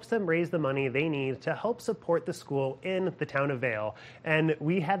 which helps them raise the money they need to help support the school in the town of Vail. And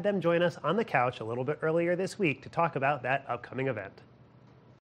we had them join us on the couch a little bit earlier this week to talk about that upcoming event.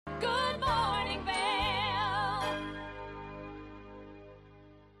 Good morning, Vail.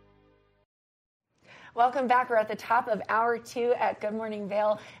 Welcome back. We're at the top of hour 2 at Good Morning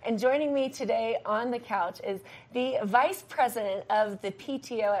Vail. And joining me today on the couch is the Vice President of the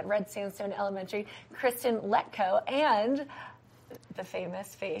PTO at Red Sandstone Elementary, Kristen Letko, and the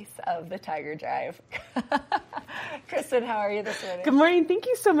famous face of the Tiger Drive. Kristen, how are you this morning? Good morning. Thank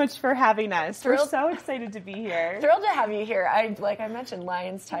you so much for having us. We're Thrilled- so excited to be here. Thrilled to have you here. Like I mentioned,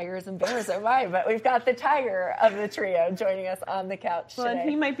 lions, tigers, and bears are mine, but we've got the tiger of the trio joining us on the couch Well, today.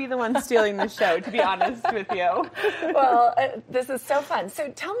 he might be the one stealing the show, to be honest with you. Well, this is so fun. So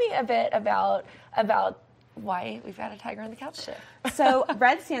tell me a bit about why we've got a tiger on the couch today. So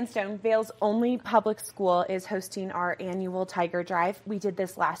Red Sandstone, Vail's only public school, is hosting our annual Tiger Drive. We did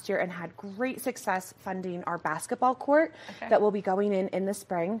this last year and had great success funding our basketball court that will be going in the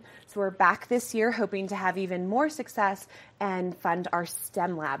spring. So we're back this year hoping to have even more success and fund our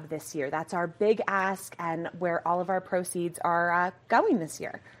STEM lab this year. That's our big ask and where all of our proceeds are going this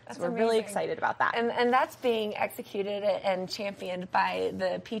year. That's so we're really amazing. excited about that. And that's being executed and championed by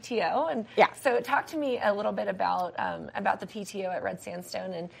the PTO. And so talk to me a little bit about the PTO at Red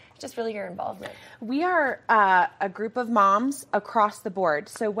Sandstone and just really your involvement. We are a group of moms across the board.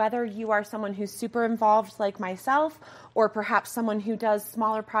 So whether you are someone who's super involved like myself, or perhaps someone who does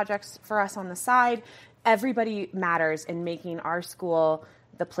smaller projects for us on the side, everybody matters in making our school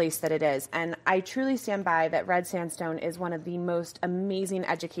the place that it is. And I truly stand by that Red Sandstone is one of the most amazing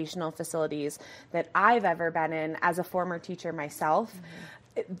educational facilities that I've ever been in as a former teacher myself.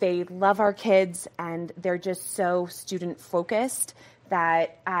 Mm-hmm. They love our kids and they're just so student focused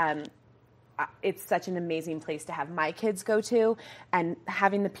that it's such an amazing place to have my kids go to, and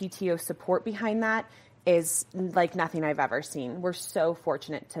having the PTO support behind that is like nothing I've ever seen. We're so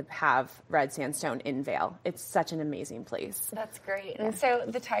fortunate to have Red Sandstone in Vail. It's such an amazing place. That's great. And so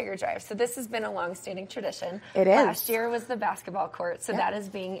the Tiger Drive. So this has been a long-standing tradition. It is. Last year was the basketball court. So that is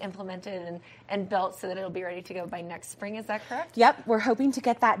being implemented and built so that it'll be ready to go by next spring. Is that correct? Yep. We're hoping to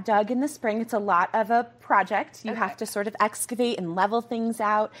get that dug in the spring. It's a lot of a project. You have to sort of excavate and level things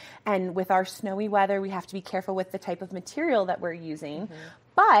out. And with our snowy weather, we have to be careful with the type of material that we're using. Mm-hmm.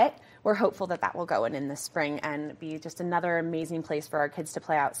 But we're hopeful that that will go in the spring and be just another amazing place for our kids to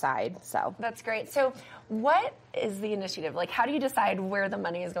play outside. So that's great. So what is the initiative? Like, how do you decide where the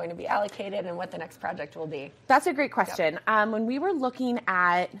money is going to be allocated and what the next project will be? That's a great question. Yep. When we were looking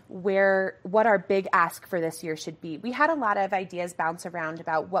at what our big ask for this year should be, we had a lot of ideas bounce around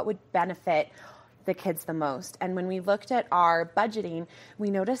about what would benefit the kids the most. And when we looked at our budgeting, we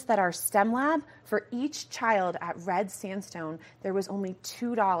noticed that our STEM lab, for each child at Red Sandstone, there was only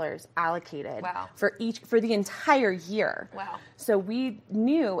 $2 allocated for the entire year. Wow. So we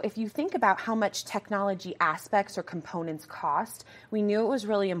knew, if you think about how much technology aspects or components cost, we knew it was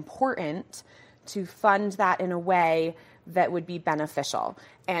really important to fund that in a way that would be beneficial.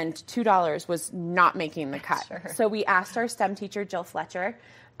 And $2 was not making the cut. Sure. So we asked our STEM teacher, Jill Fletcher,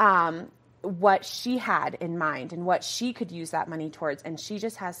 what she had in mind and what she could use that money towards. And she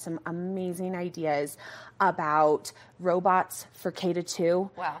just has some amazing ideas about robots for K-2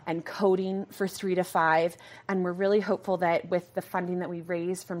 and coding for 3 to 5. And we're really hopeful that with the funding that we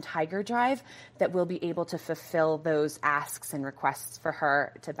raise from Tiger Drive, that we'll be able to fulfill those asks and requests for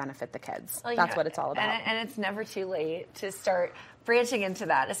her to benefit the kids. Well, That's what it's all about. And it's never too late to start branching into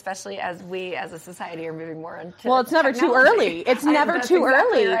that, especially as we as a society are moving more into Well, it's never too early. It's never too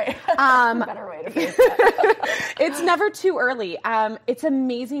early. Right. Better way to phrase that. It's never too early. It's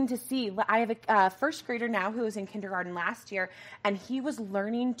amazing to see. I have a first grader now who was in kindergarten last year, and he was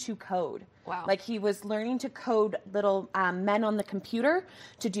learning to code. Wow. Like he was learning to code little men on the computer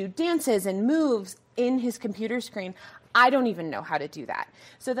to do dances and moves in his computer screen. I don't even know how to do that.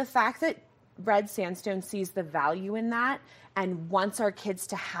 So the fact that Red Sandstone sees the value in that and wants our kids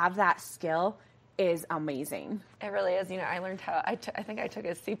to have that skill is amazing. It really is. You know, I learned how, I think I took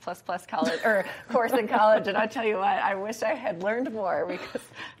a C++ college or course in college, and I tell you what, I wish I had learned more because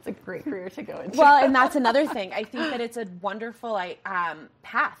it's a great career to go into. Well, and that's another thing. I think that it's a wonderful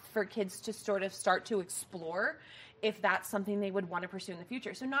path for kids to sort of start to explore if that's something they would want to pursue in the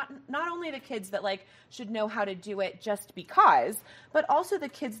future. So not only the kids that like should know how to do it just because, but also the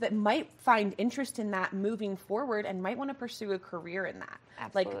kids that might find interest in that moving forward and might want to pursue a career in that.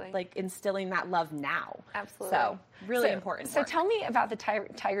 Absolutely. Like instilling that love now. Absolutely. So really important So work. tell me about the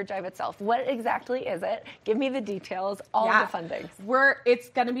Tiger Drive itself. What exactly is it? Give me the details, all of the fun things. It's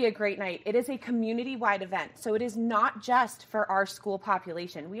going to be a great night. It is a community-wide event, so it is not just for our school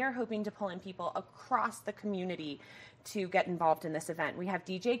population. We are hoping to pull in people across the community to get involved in this event. We have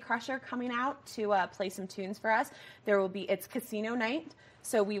DJ Crusher coming out to play some tunes for us. It's casino night,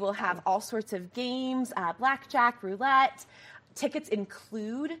 so we will have all sorts of games, blackjack, roulette. Tickets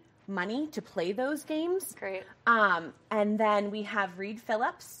include money to play those games. Great. And then we have Reed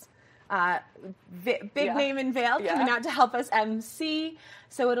Phillips, big name in Vail, coming out to help us MC.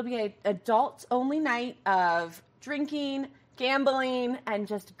 So it'll be an adults-only night of drinking, gambling, and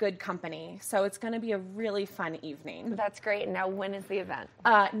just good company. So it's going to be a really fun evening. That's great. Now, when is the event?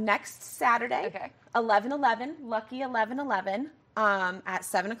 Next Saturday, 11/11, lucky 11/11. At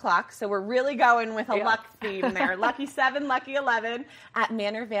 7 o'clock. So we're really going with a luck theme there. Lucky 7, lucky 11 at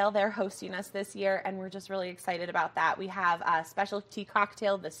Manor Vale. They're hosting us this year, and we're just really excited about that. We have a specialty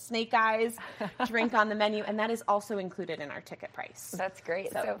cocktail, the Snake Eyes drink on the menu, and that is also included in our ticket price. That's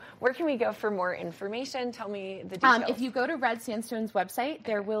great. So where can we go for more information? Tell me the details. If you go to Red Sandstone's website,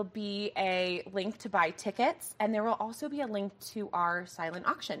 there will be a link to buy tickets, and there will also be a link to our silent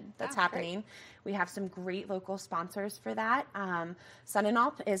auction that's happening. Great. We have some great local sponsors for that. Sun and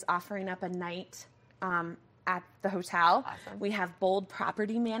Alp is offering up a night at the hotel. Awesome. We have Bold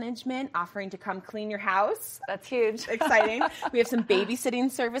Property Management offering to come clean your house. That's huge. Exciting. We have some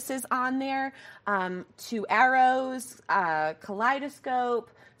babysitting services on there. 2 Arrows, Kaleidoscope.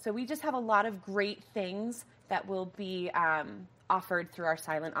 So we just have a lot of great things that will be offered through our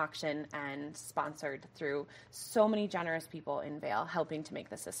silent auction and sponsored through so many generous people in Vail helping to make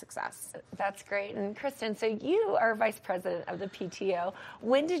this a success. That's great. And Kristen, so you are vice president of the PTO.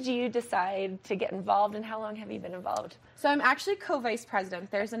 When did you decide to get involved, and how long have you been involved? So I'm actually co-vice president.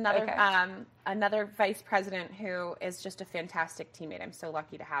 There's another another vice president who is just a fantastic teammate. I'm so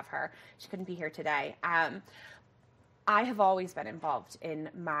lucky to have her. She couldn't be here today. I have always been involved in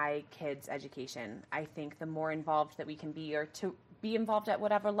my kids' education. I think the more involved that we can be, or to be involved at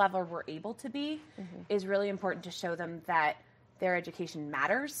whatever level we're able to be, is really important to show them that their education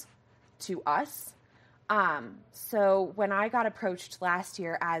matters to us. So when I got approached last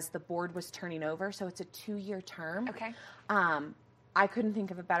year as the board was turning over, so it's a 2-year term, I couldn't think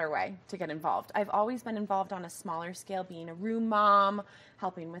of a better way to get involved. I've always been involved on a smaller scale, being a room mom,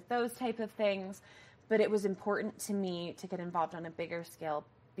 helping with those type of things. But it was important to me to get involved on a bigger scale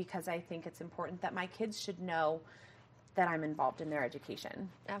because I think it's important that my kids should know that I'm involved in their education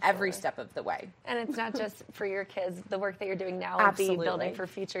every step of the way. And it's not just for your kids. The work that you're doing now will be building for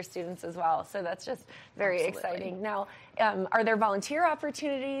future students as well. So that's just very exciting. Now, are there volunteer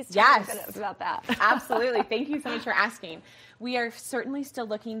opportunities? Yes. Tell us about that. Absolutely. Thank you so much for asking. We are certainly still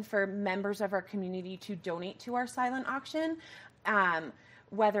looking for members of our community to donate to our silent auction.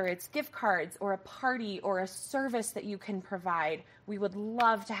 Whether it's gift cards or a party or a service that you can provide, we would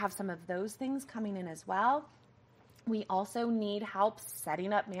love to have some of those things coming in as well. We also need help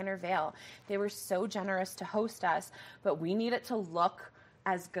setting up Manor Vale. They were so generous to host us, but we need it to look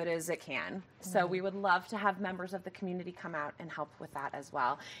as good as it can. So we would love to have members of the community come out and help with that as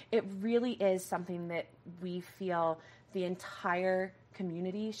well. It really is something that we feel the entire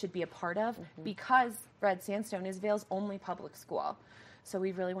community should be a part of because Red Sandstone is Vail's only public school. So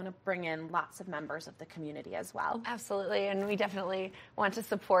we really want to bring in lots of members of the community as well. Absolutely, and we definitely want to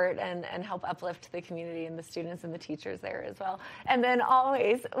support and help uplift the community and the students and the teachers there as well. And then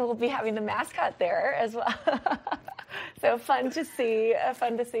always we'll be having the mascot there as well. So fun to see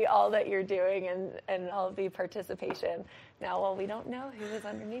all that you're doing and all of the participation. Now, well, we don't know who is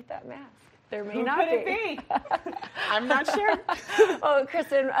underneath that mask. There may not could be. it be? I'm not sure. Well,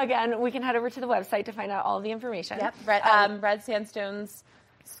 Kristen, again, we can head over to the website to find out all the information. Yep, Red Sandstone's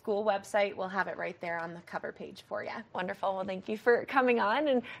school website will have it right there on the cover page for you. Wonderful. Well, thank you for coming on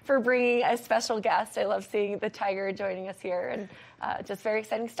and for bringing a special guest. I love seeing the Tiger joining us here, and just very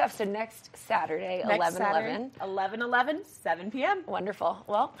exciting stuff. So next Saturday, 11/11, 7 p.m. Wonderful.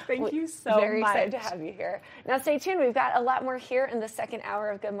 Well, thank you so very much. excited to have you here. Now stay tuned. We've got a lot more here in the second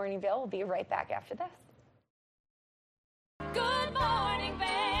hour of Good Morning Vail. We'll be right back after this. Good Morning Vail.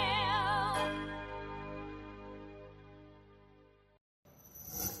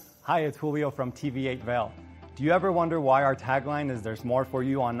 Hi, it's Julio from TV8 Vail. Do you ever wonder why our tagline is "There's more for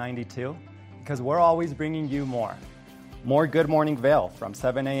you on 92"? Because we're always bringing you more. More Good Morning Vail from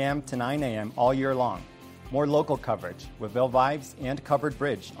 7 a.m. to 9 a.m. all year long. More local coverage with Vail Vibes and Covered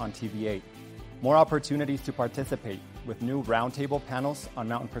Bridge on TV8. More opportunities to participate with new roundtable panels on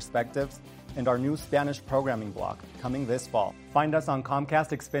mountain perspectives and our new Spanish programming block coming this fall. Find us on Comcast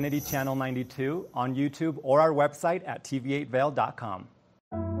Xfinity Channel 92, on YouTube, or our website at tv8vail.com.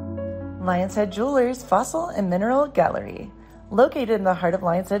 Lions Head Jewelers Fossil and Mineral Gallery. Located in the heart of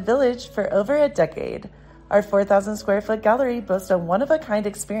Lions Head Village for over a decade, our 4,000 square foot gallery boasts a one-of-a-kind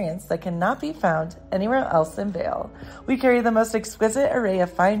experience that cannot be found anywhere else in Vail. We carry the most exquisite array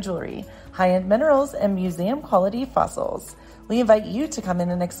of fine jewelry, high-end minerals, and museum-quality fossils. We invite you to come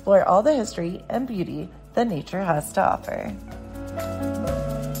in and explore all the history and beauty that nature has to offer.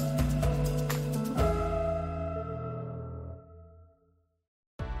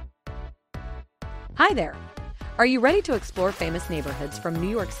 Hi there. Are you ready to explore famous neighborhoods from New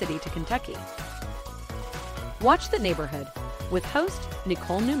York City to Kentucky? Watch The Neighborhood with host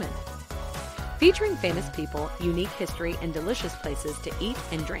Nicole Newman. Featuring famous people, unique history, and delicious places to eat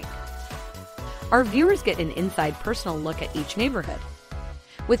and drink. Our viewers get an inside personal look at each neighborhood.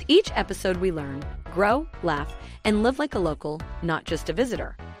 With each episode we learn, grow, laugh, and live like a local, not just a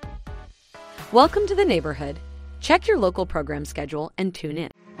visitor. Welcome to The Neighborhood. Check your local program schedule and tune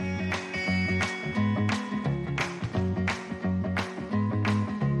in.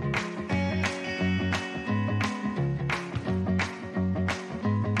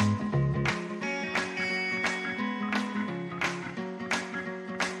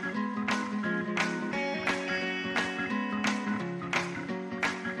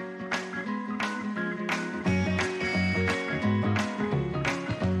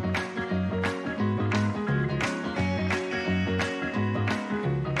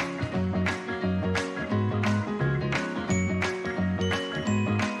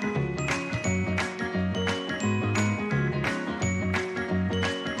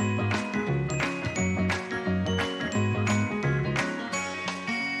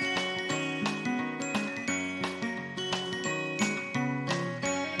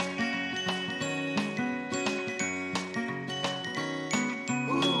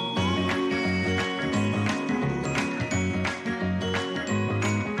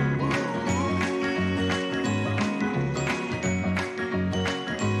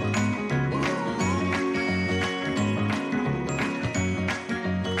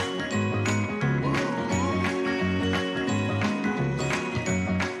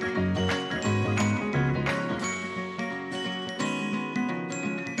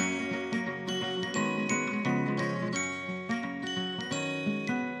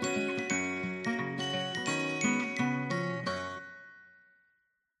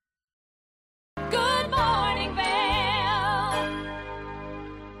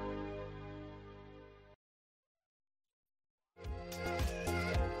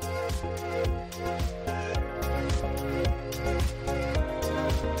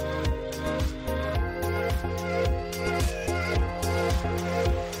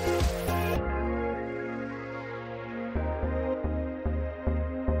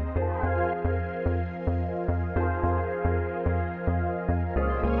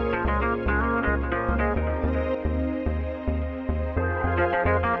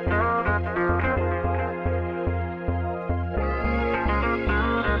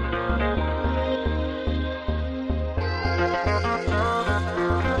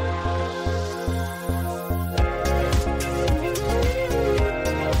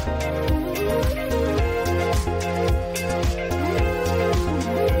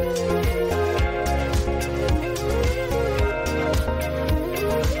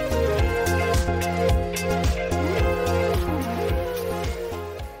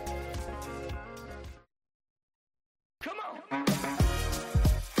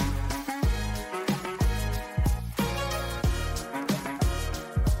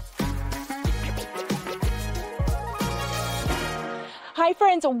 Hi,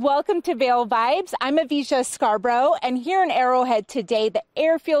 friends. Welcome to Vail Vibes. I'm Avisha Scarborough, and here in Arrowhead today, the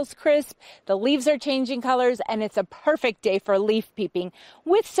air feels crisp, the leaves are changing colors, and it's a perfect day for leaf peeping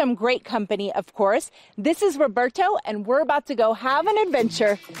with some great company, of course. This is Roberto, and we're about to go have an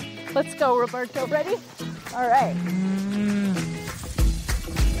adventure. Let's go, Roberto. Ready? All right.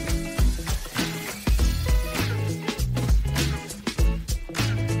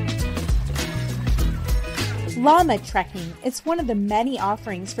 Llama trekking is one of the many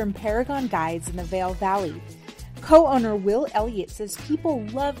offerings from Paragon Guides in the Vail Valley. Co-owner Will Elliott says people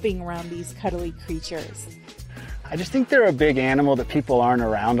love being around these cuddly creatures. I just think they're a big animal that people aren't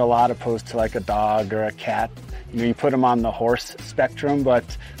around a lot, opposed to like a dog or a cat. You know, you put them on the horse spectrum,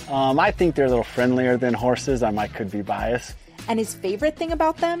 but I think they're a little friendlier than horses. I could be biased. And his favorite thing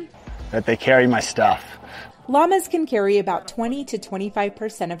about them? That they carry my stuff. Llamas can carry about 20 to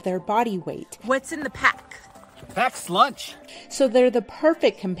 25% of their body weight. What's in the pack? Pack's lunch. So they're the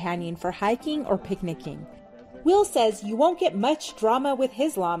perfect companion for hiking or picnicking. Will says you won't get much drama with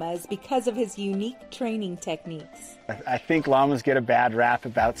his llamas because of his unique training techniques. I think llamas get a bad rap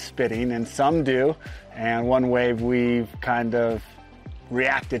about spitting, and some do. And one way we've kind of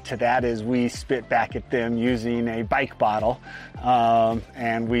reacted to that is we spit back at them using a bike bottle.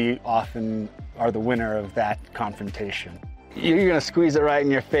 And we often are the winner of that confrontation. You're going to squeeze it right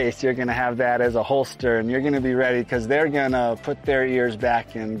in your face. You're going to have that as a holster, and you're going to be ready because they're going to put their ears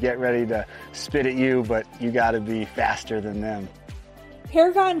back and get ready to spit at you, but you got to be faster than them.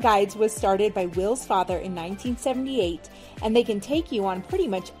 Paragon Guides was started by Will's father in 1978, and they can take you on pretty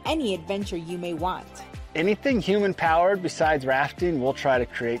much any adventure you may want. Anything human-powered besides rafting, we'll try to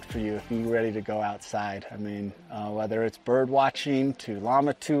create for you if you're ready to go outside. I mean, whether it's bird watching, to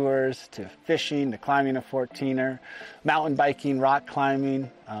llama tours, to fishing, to climbing a 14er, mountain biking, rock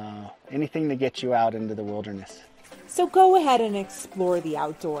climbing, anything to get you out into the wilderness. So go ahead and explore the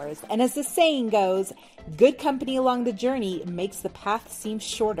outdoors. And as the saying goes, good company along the journey makes the path seem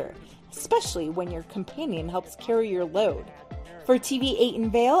shorter, especially when your companion helps carry your load. For TV8 in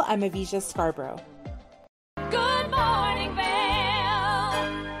Vail, I'm Avisha Scarborough. Good morning, Vail.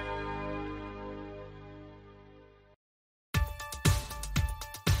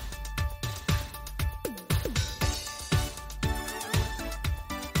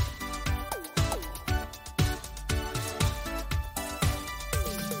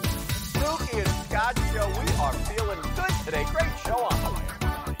 Spooky and Scott Show, we are feeling good today. Great show on the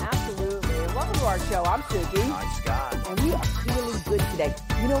way. Absolutely. Welcome to our show. I'm Suki. Hi, Scott. And we are feeling good today.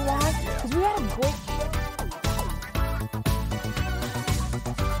 You know why? Because we had a great show.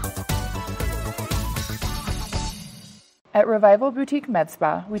 At Revival Boutique Med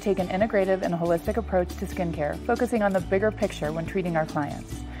Spa, we take an integrative and holistic approach to skincare, focusing on the bigger picture when treating our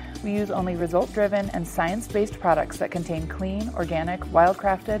clients. We use only result-driven and science-based products that contain clean, organic,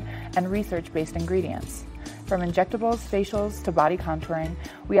 wildcrafted, and research-based ingredients. From injectables, facials, to body contouring,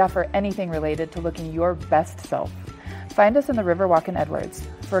 we offer anything related to looking your best self. Find us in the Riverwalk in Edwards.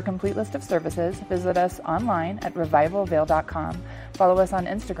 For a complete list of services, visit us online at revivalvail.com. Follow us on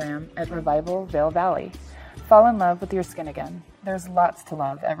Instagram at Revival Vail Valley. Fall in love with your skin again. There's lots to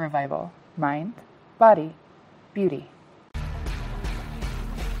love at Revival. Mind, body, beauty.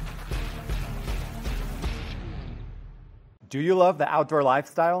 Do you love the outdoor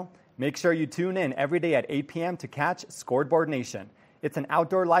lifestyle? Make sure you tune in every day at 8 p.m. to catch Scoreboard Nation. It's an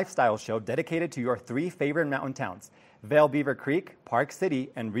outdoor lifestyle show dedicated to your three favorite mountain towns, Vail Beaver Creek, Park City,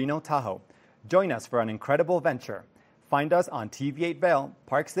 and Reno Tahoe. Join us for an incredible venture. Find us on TV8 Vail,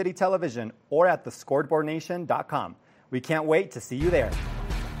 Park City Television, or at thescoreboardnation.com. We can't wait to see you there.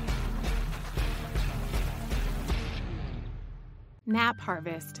 Nap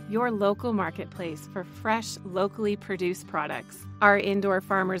Harvest, your local marketplace for fresh, locally produced products. Our indoor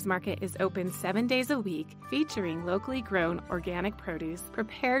farmers market is open 7 days a week, featuring locally grown organic produce,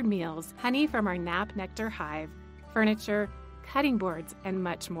 prepared meals, honey from our Nap Nectar hive, furniture, cutting boards, and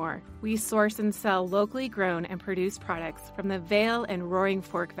much more. We source and sell locally grown and produced products from the Vail and Roaring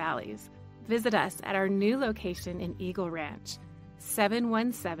Fork Valleys. Visit us at our new location in Eagle Ranch,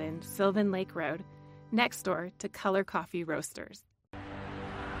 717 Sylvan Lake Road, next door to Color Coffee Roasters.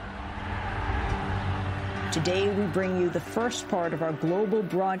 Today, we bring you the first part of our global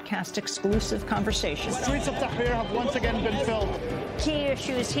broadcast exclusive conversation. The streets of Tahrir have once again been filled. Key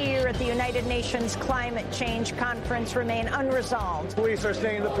issues here at the United Nations Climate Change Conference remain unresolved. Police are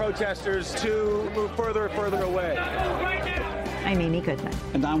saying the protesters to move further and further away. I'm Amy Goodman.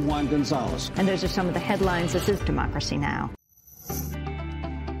 And I'm Juan Gonzalez. And those are some of the headlines. This is Democracy Now!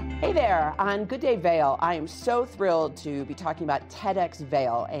 Hey there, on Good Day Vail, I am so thrilled to be talking about TEDx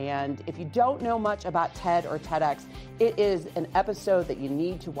Vail. And if you don't know much about TED or TEDx, it is an episode that you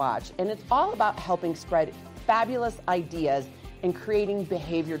need to watch. And it's all about helping spread fabulous ideas and creating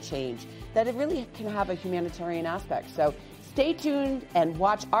behavior change that it really can have a humanitarian aspect. So stay tuned and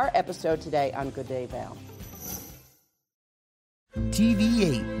watch our episode today on Good Day Vail.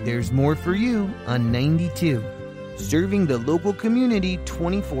 TV8, there's more for you on 92. Serving the local community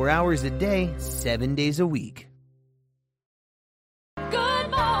 24 hours a day, 7 days a week. Good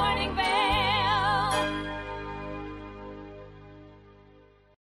morning, Vail.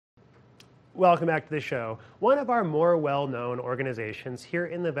 Welcome back to the show. One of our more well-known organizations here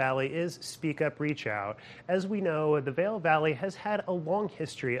in the Valley is Speak Up, Reach Out. As we know, the Vail Valley has had a long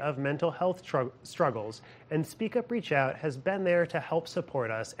history of mental health struggles, and Speak Up, Reach Out has been there to help support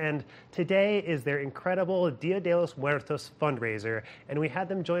us. And today is their incredible Dia de los Muertos fundraiser, and we had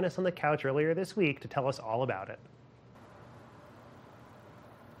them join us on the couch earlier this week to tell us all about it.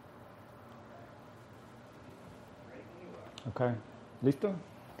 Okay. Listo?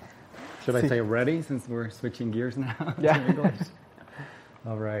 Should I say ready since we're switching gears now? Yeah. to English?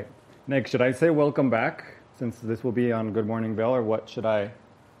 All right. Nick, should I say welcome back since this will be on Good Morning Vail, or what should I?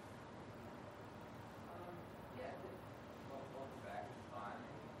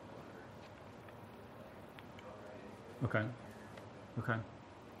 Okay. Okay.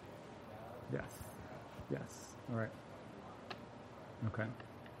 Yes. Yes. All right. Okay.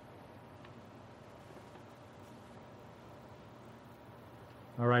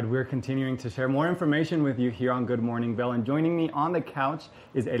 All right, we're continuing to share more information with you here on Good Morning Vail. And joining me on the couch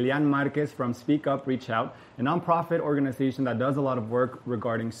is Elian Marquez from Speak Up, Reach Out, a nonprofit organization that does a lot of work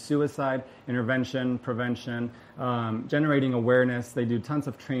regarding suicide, intervention, prevention, generating awareness. They do tons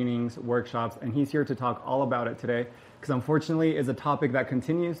of trainings, workshops, and he's here to talk all about it today because unfortunately it's a topic that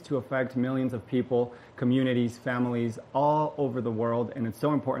continues to affect millions of people, communities, families all over the world. And it's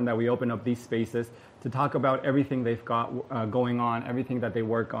so important that we open up these spaces to talk about everything they've got going on, everything that they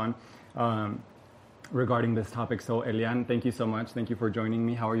work on regarding this topic. So Elian, thank you so much. Thank you for joining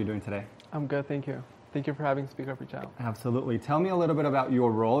me. How are you doing today? I'm good, thank you. Thank you for having Speak Up, Reach Out. Absolutely. Tell me a little bit about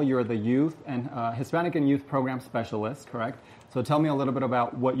your role. You're the Youth and Hispanic and Youth Program Specialist, correct? So tell me a little bit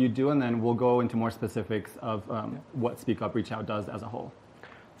about what you do, and then we'll go into more specifics of what Speak Up, Reach Out does as a whole.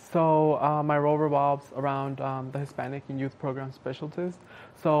 So my role revolves around the Hispanic and Youth Program Specialist.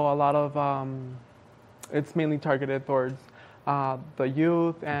 So a lot of it's mainly targeted towards the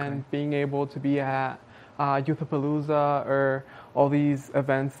youth and being able to be at Youthapalooza or all these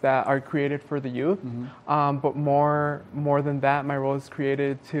events that are created for the youth. Mm-hmm. But more than that, my role is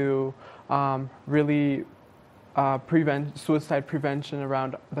created to really prevent suicide prevention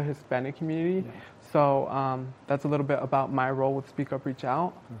around the Hispanic community. Yeah. So that's a little bit about my role with Speak Up, Reach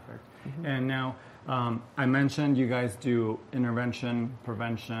Out. Perfect. Mm-hmm. And now I mentioned you guys do intervention,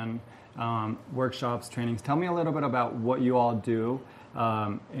 prevention, workshops, trainings. Tell me a little bit about what you all do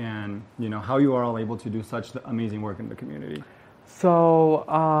and how you are all able to do such amazing work in the community.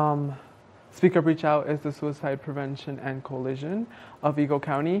 So Speak Up, Reach Out is the Suicide Prevention and Coalition of Eagle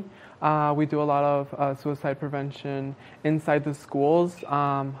County. We do a lot of suicide prevention inside the schools,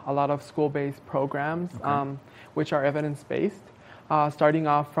 a lot of school-based programs, which are evidence-based. Starting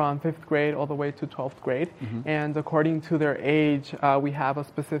off from 5th grade all the way to 12th grade. Mm-hmm. And according to their age, we have a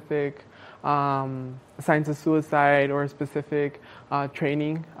specific signs of suicide or a specific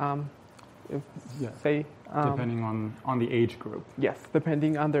training, depending on the age group. Yes,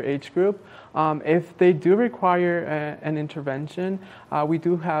 depending on their age group. If they do require an intervention, we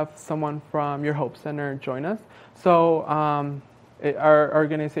do have someone from Your Hope Center join us. So our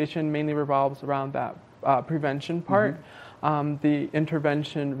organization mainly revolves around that prevention part. Mm-hmm. The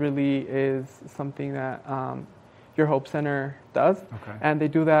intervention really is something that Your Hope Center does, and they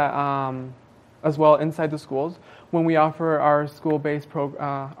do that as well inside the schools. When we offer our school-based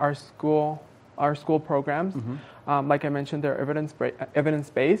our school programs, mm-hmm. Like I mentioned, they're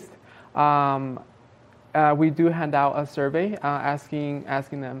evidence-based. We do hand out a survey asking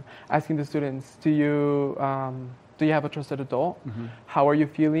the students, do you have a trusted adult? Mm-hmm. How are you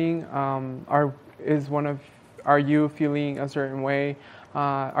feeling? Are you feeling a certain way?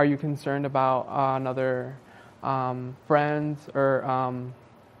 Are you concerned about another friend or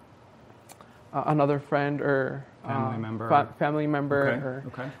another friend or family member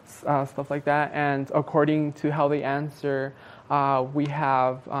or stuff like that? And according to how they answer, we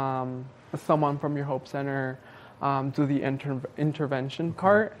have someone from Your Hope Center do the intervention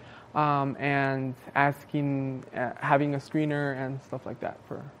part. and asking, having a screener and stuff like that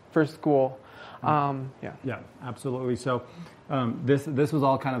for school. Yeah, absolutely. So this was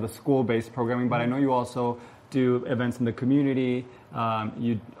all kind of the school-based programming, but I know you also do events in the community.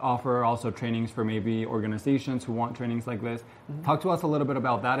 You offer also trainings for maybe organizations who want trainings like this. Talk to us a little bit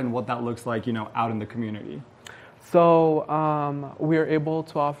about that and what that looks like, out in the community. So we're able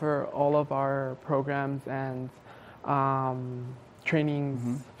to offer all of our programs and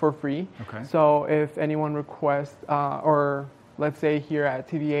trainings for free. Okay. So if anyone requests, or let's say here at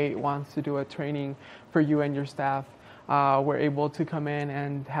TV8 wants to do a training for you and your staff, we're able to come in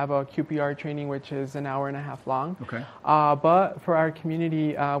and have a QPR training, which is an hour and a half long. Okay. But for our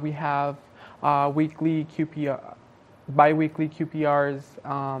community, we have weekly QPR, bi-weekly QPRs,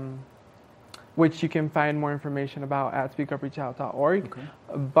 which you can find more information about at speakupreachout.org. Okay.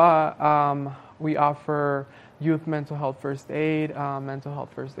 But we offer youth mental health first aid, mental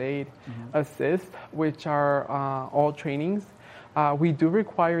health first aid assist, which are all trainings. We do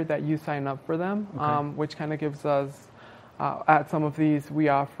require that you sign up for them, which kind of gives us, at some of these, we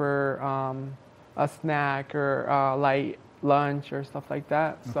offer a snack or light lunch or stuff like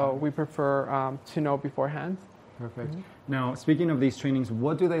that. Okay. So we prefer to know beforehand. Perfect. Now, speaking of these trainings,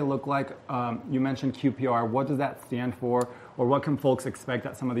 what do they look like? You mentioned QPR. What does that stand for? Or what can folks expect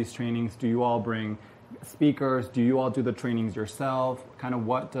at some of these trainings? Do you all bring speakers? Do you all do the trainings yourself? Kind of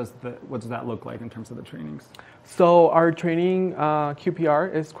what does that look like in terms of the trainings? So our training,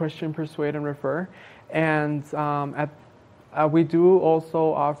 QPR, is Question, Persuade, and Refer. And we do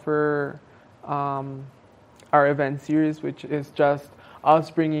also offer our event series, which is just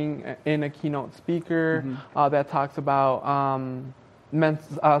us bringing in a keynote speaker that talks about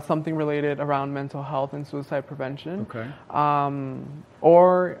something related around mental health and suicide prevention. Okay.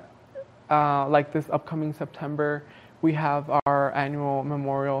 Or like this upcoming September, we have our annual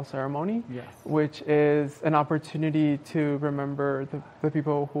memorial ceremony, which is an opportunity to remember the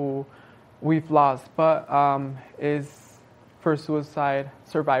people who we've lost, but is for suicide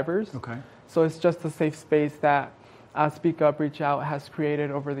survivors. Okay. So it's just a safe space that Speak Up, Reach Out has created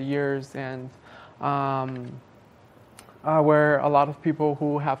over the years, and where a lot of people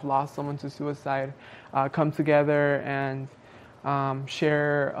who have lost someone to suicide come together and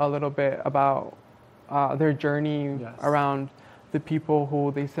share a little bit about their journey around the people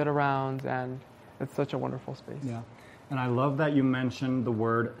who they sit around, and it's such a wonderful space. Yeah, and I love that you mentioned the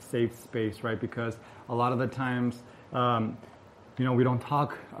word safe space, right? Because a lot of the times, we don't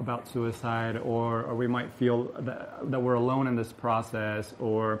talk about suicide, or we might feel that we're alone in this process,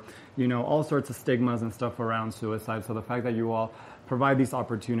 or, all sorts of stigmas and stuff around suicide. So the fact that you all provide these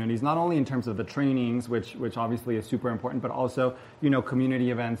opportunities, not only in terms of the trainings, which obviously is super important, but also, community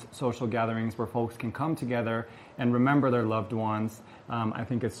events, social gatherings where folks can come together and remember their loved ones. I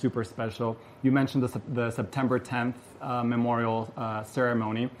think it's super special. You mentioned the September 10th memorial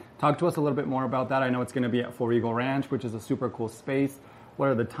ceremony. Talk to us a little bit more about that. I know it's going to be at Four Eagle Ranch, which is a super cool space. What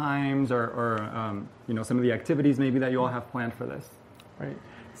are the times or some of the activities maybe that you all have planned for this? Right.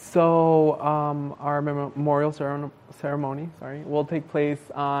 So our memorial ceremony, will take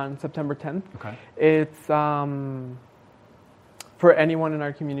place on September 10th. Okay. It's for anyone in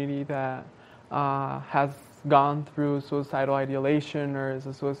our community that has gone through suicidal ideation or is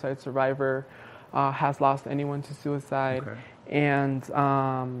a suicide survivor, has lost anyone to suicide. Okay. And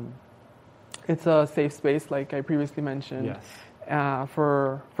it's a safe space, like I previously mentioned,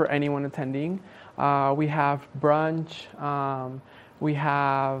 for anyone attending. We have brunch. We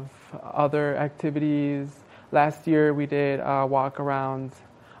have other activities. Last year we did a walk around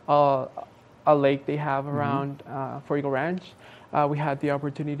a lake they have around Four Eagle Ranch. We had the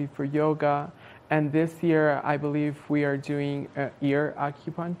opportunity for yoga. And this year, I believe we are doing ear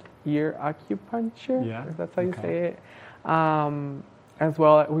acupuncture. Yeah. If that's how you say it. As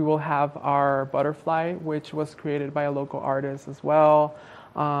well, we will have our butterfly, which was created by a local artist as well.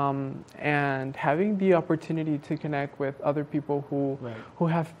 And having the opportunity to connect with other people who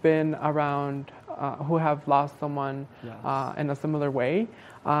have been around, who have lost someone in a similar way,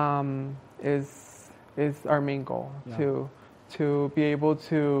 is our main goal. To be able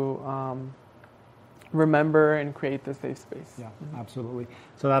to remember and create the safe space. Yeah, absolutely.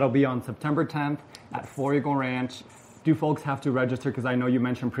 So that'll be on September 10th at Four Eagle Ranch. Do folks have to register? Because I know you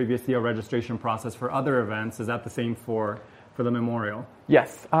mentioned previously a registration process for other events. Is that the same for the memorial?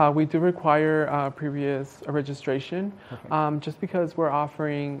 Yes, we do require previous registration, just because we're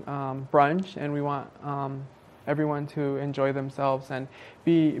offering brunch and we want everyone to enjoy themselves and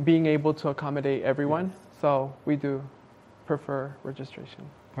being able to accommodate everyone. So we do prefer registration.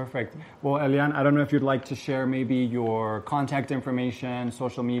 Perfect. Well, Elian, I don't know if you'd like to share maybe your contact information,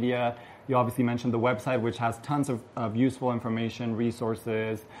 social media. You obviously mentioned the website, which has tons of useful information,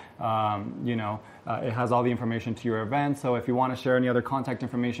 resources. It has all the information to your event. So if you want to share any other contact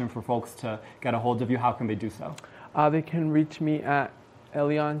information for folks to get a hold of you, how can they do so? They can reach me at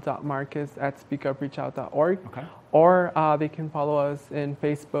elian.marcus@speakupreachout.org. Okay. Or they can follow us in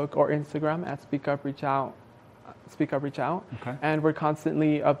Facebook or Instagram at Speak Up Reach Out. Okay. And we're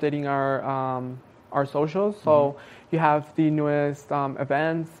constantly updating our socials. So you have the newest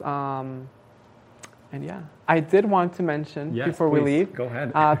events. And yeah, I did want to mention before we leave Go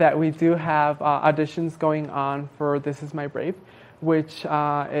ahead. that we do have auditions going on for This Is My Brave, which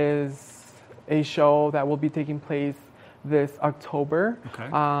is a show that will be taking place this October. Okay.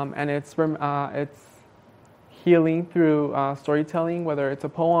 And it's healing through storytelling, whether it's a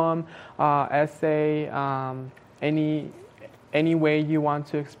poem, essay, any way you want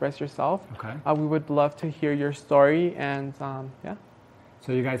to express yourself. Okay. We would love to hear your story, and yeah.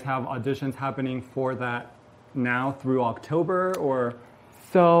 So you guys have auditions happening for that now through October, or?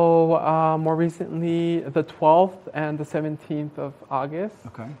 So more recently, the 12th and the 17th of August.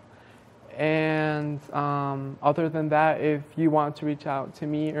 Okay. And other than that, if you want to reach out to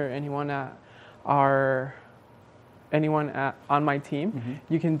me or anyone on my team,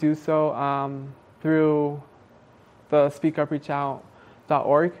 you can do so through the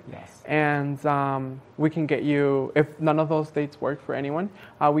speakupreachout.org. Yes. And we can get you, if none of those dates work for anyone,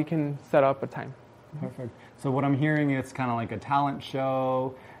 we can set up a time. Perfect. So what I'm hearing is kind of like a talent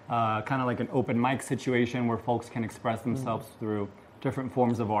show, kind of like an open mic situation where folks can express themselves through different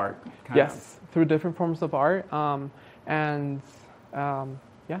forms of art. Yes, through different forms of art.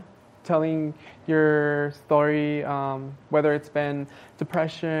 Telling your story, whether it's been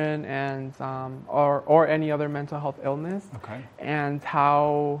depression and or any other mental health illness, okay, and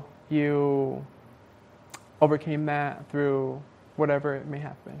how you overcame that through whatever it may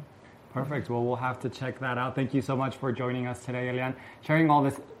have been. Perfect. Well, we'll have to check that out. Thank you so much for joining us today, Elian, sharing all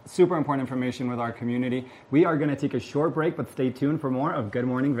this super important information with our community. We are going to take a short break, but stay tuned for more of Good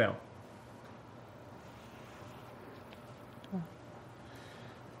Morning Vail.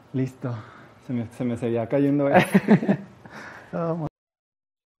 Listo. Se me seguía cayendo esto. Oh,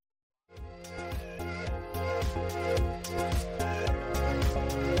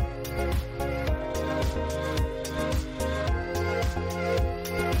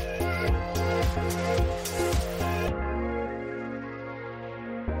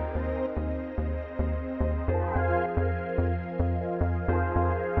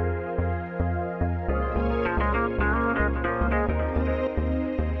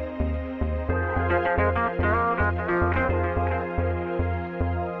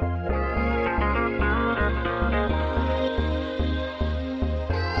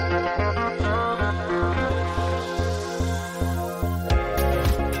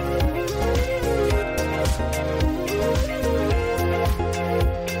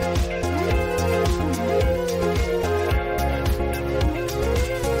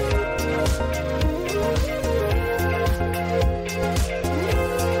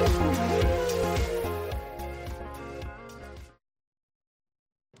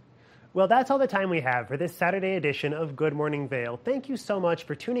 Well, that's all the time we have for this Saturday edition of Good Morning Vail. Thank you so much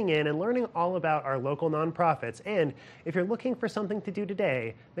for tuning in and learning all about our local nonprofits. And if you're looking for something to do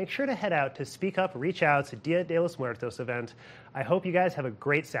today, make sure to head out to Speak Up Reach Out's Dia de los Muertos event. I hope you guys have a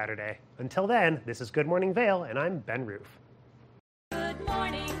great Saturday. Until then, this is Good Morning Vail, and I'm Ben Roof. Good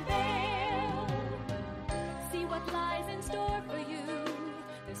morning, Vail. See what lies in store for you.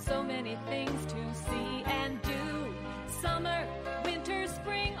 There's so many things to see and do. Summer, winter,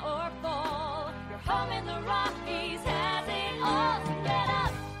 spring, or fall. Your home in the Rockies has it all. So get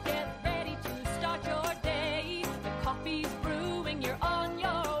up, get ready to start your day. The coffee's brewing, you're on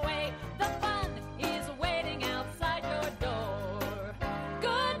your way. The fun is waiting outside your door.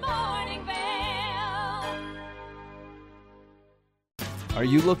 Good morning, Vail. Are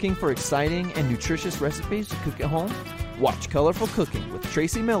you looking for exciting and nutritious recipes to cook at home? Watch Colorful Cooking with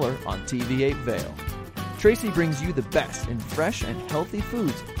Tracy Miller on TV8 Vail. Tracy brings you the best in fresh and healthy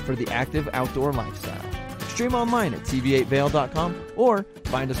foods for the active outdoor lifestyle. Stream online at tv8vail.com or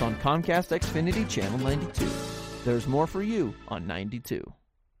find us on Comcast Xfinity Channel 92. There's more for you on 92.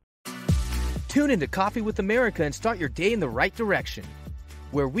 Tune into Coffee with America and start your day in the right direction,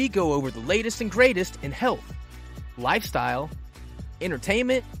 where we go over the latest and greatest in health, lifestyle,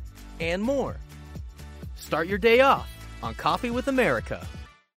 entertainment, and more. Start your day off on Coffee with America.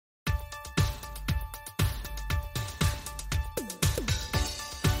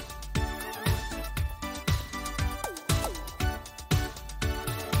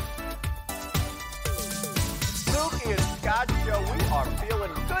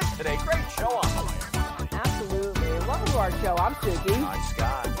 today. Great show on the way. Absolutely. Welcome to our show. I'm Suki. I'm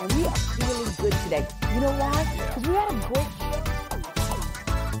Scott. And we are feeling good today. You know why? Because we had a great show.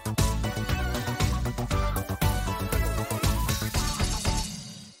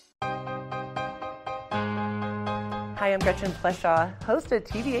 Hi, I'm Gretchen Pleshaw, host of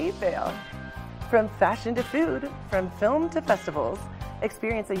TV8 Vail. From fashion to food, from film to festivals,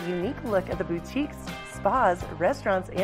 experience a unique look at the boutiques, spas, restaurants, and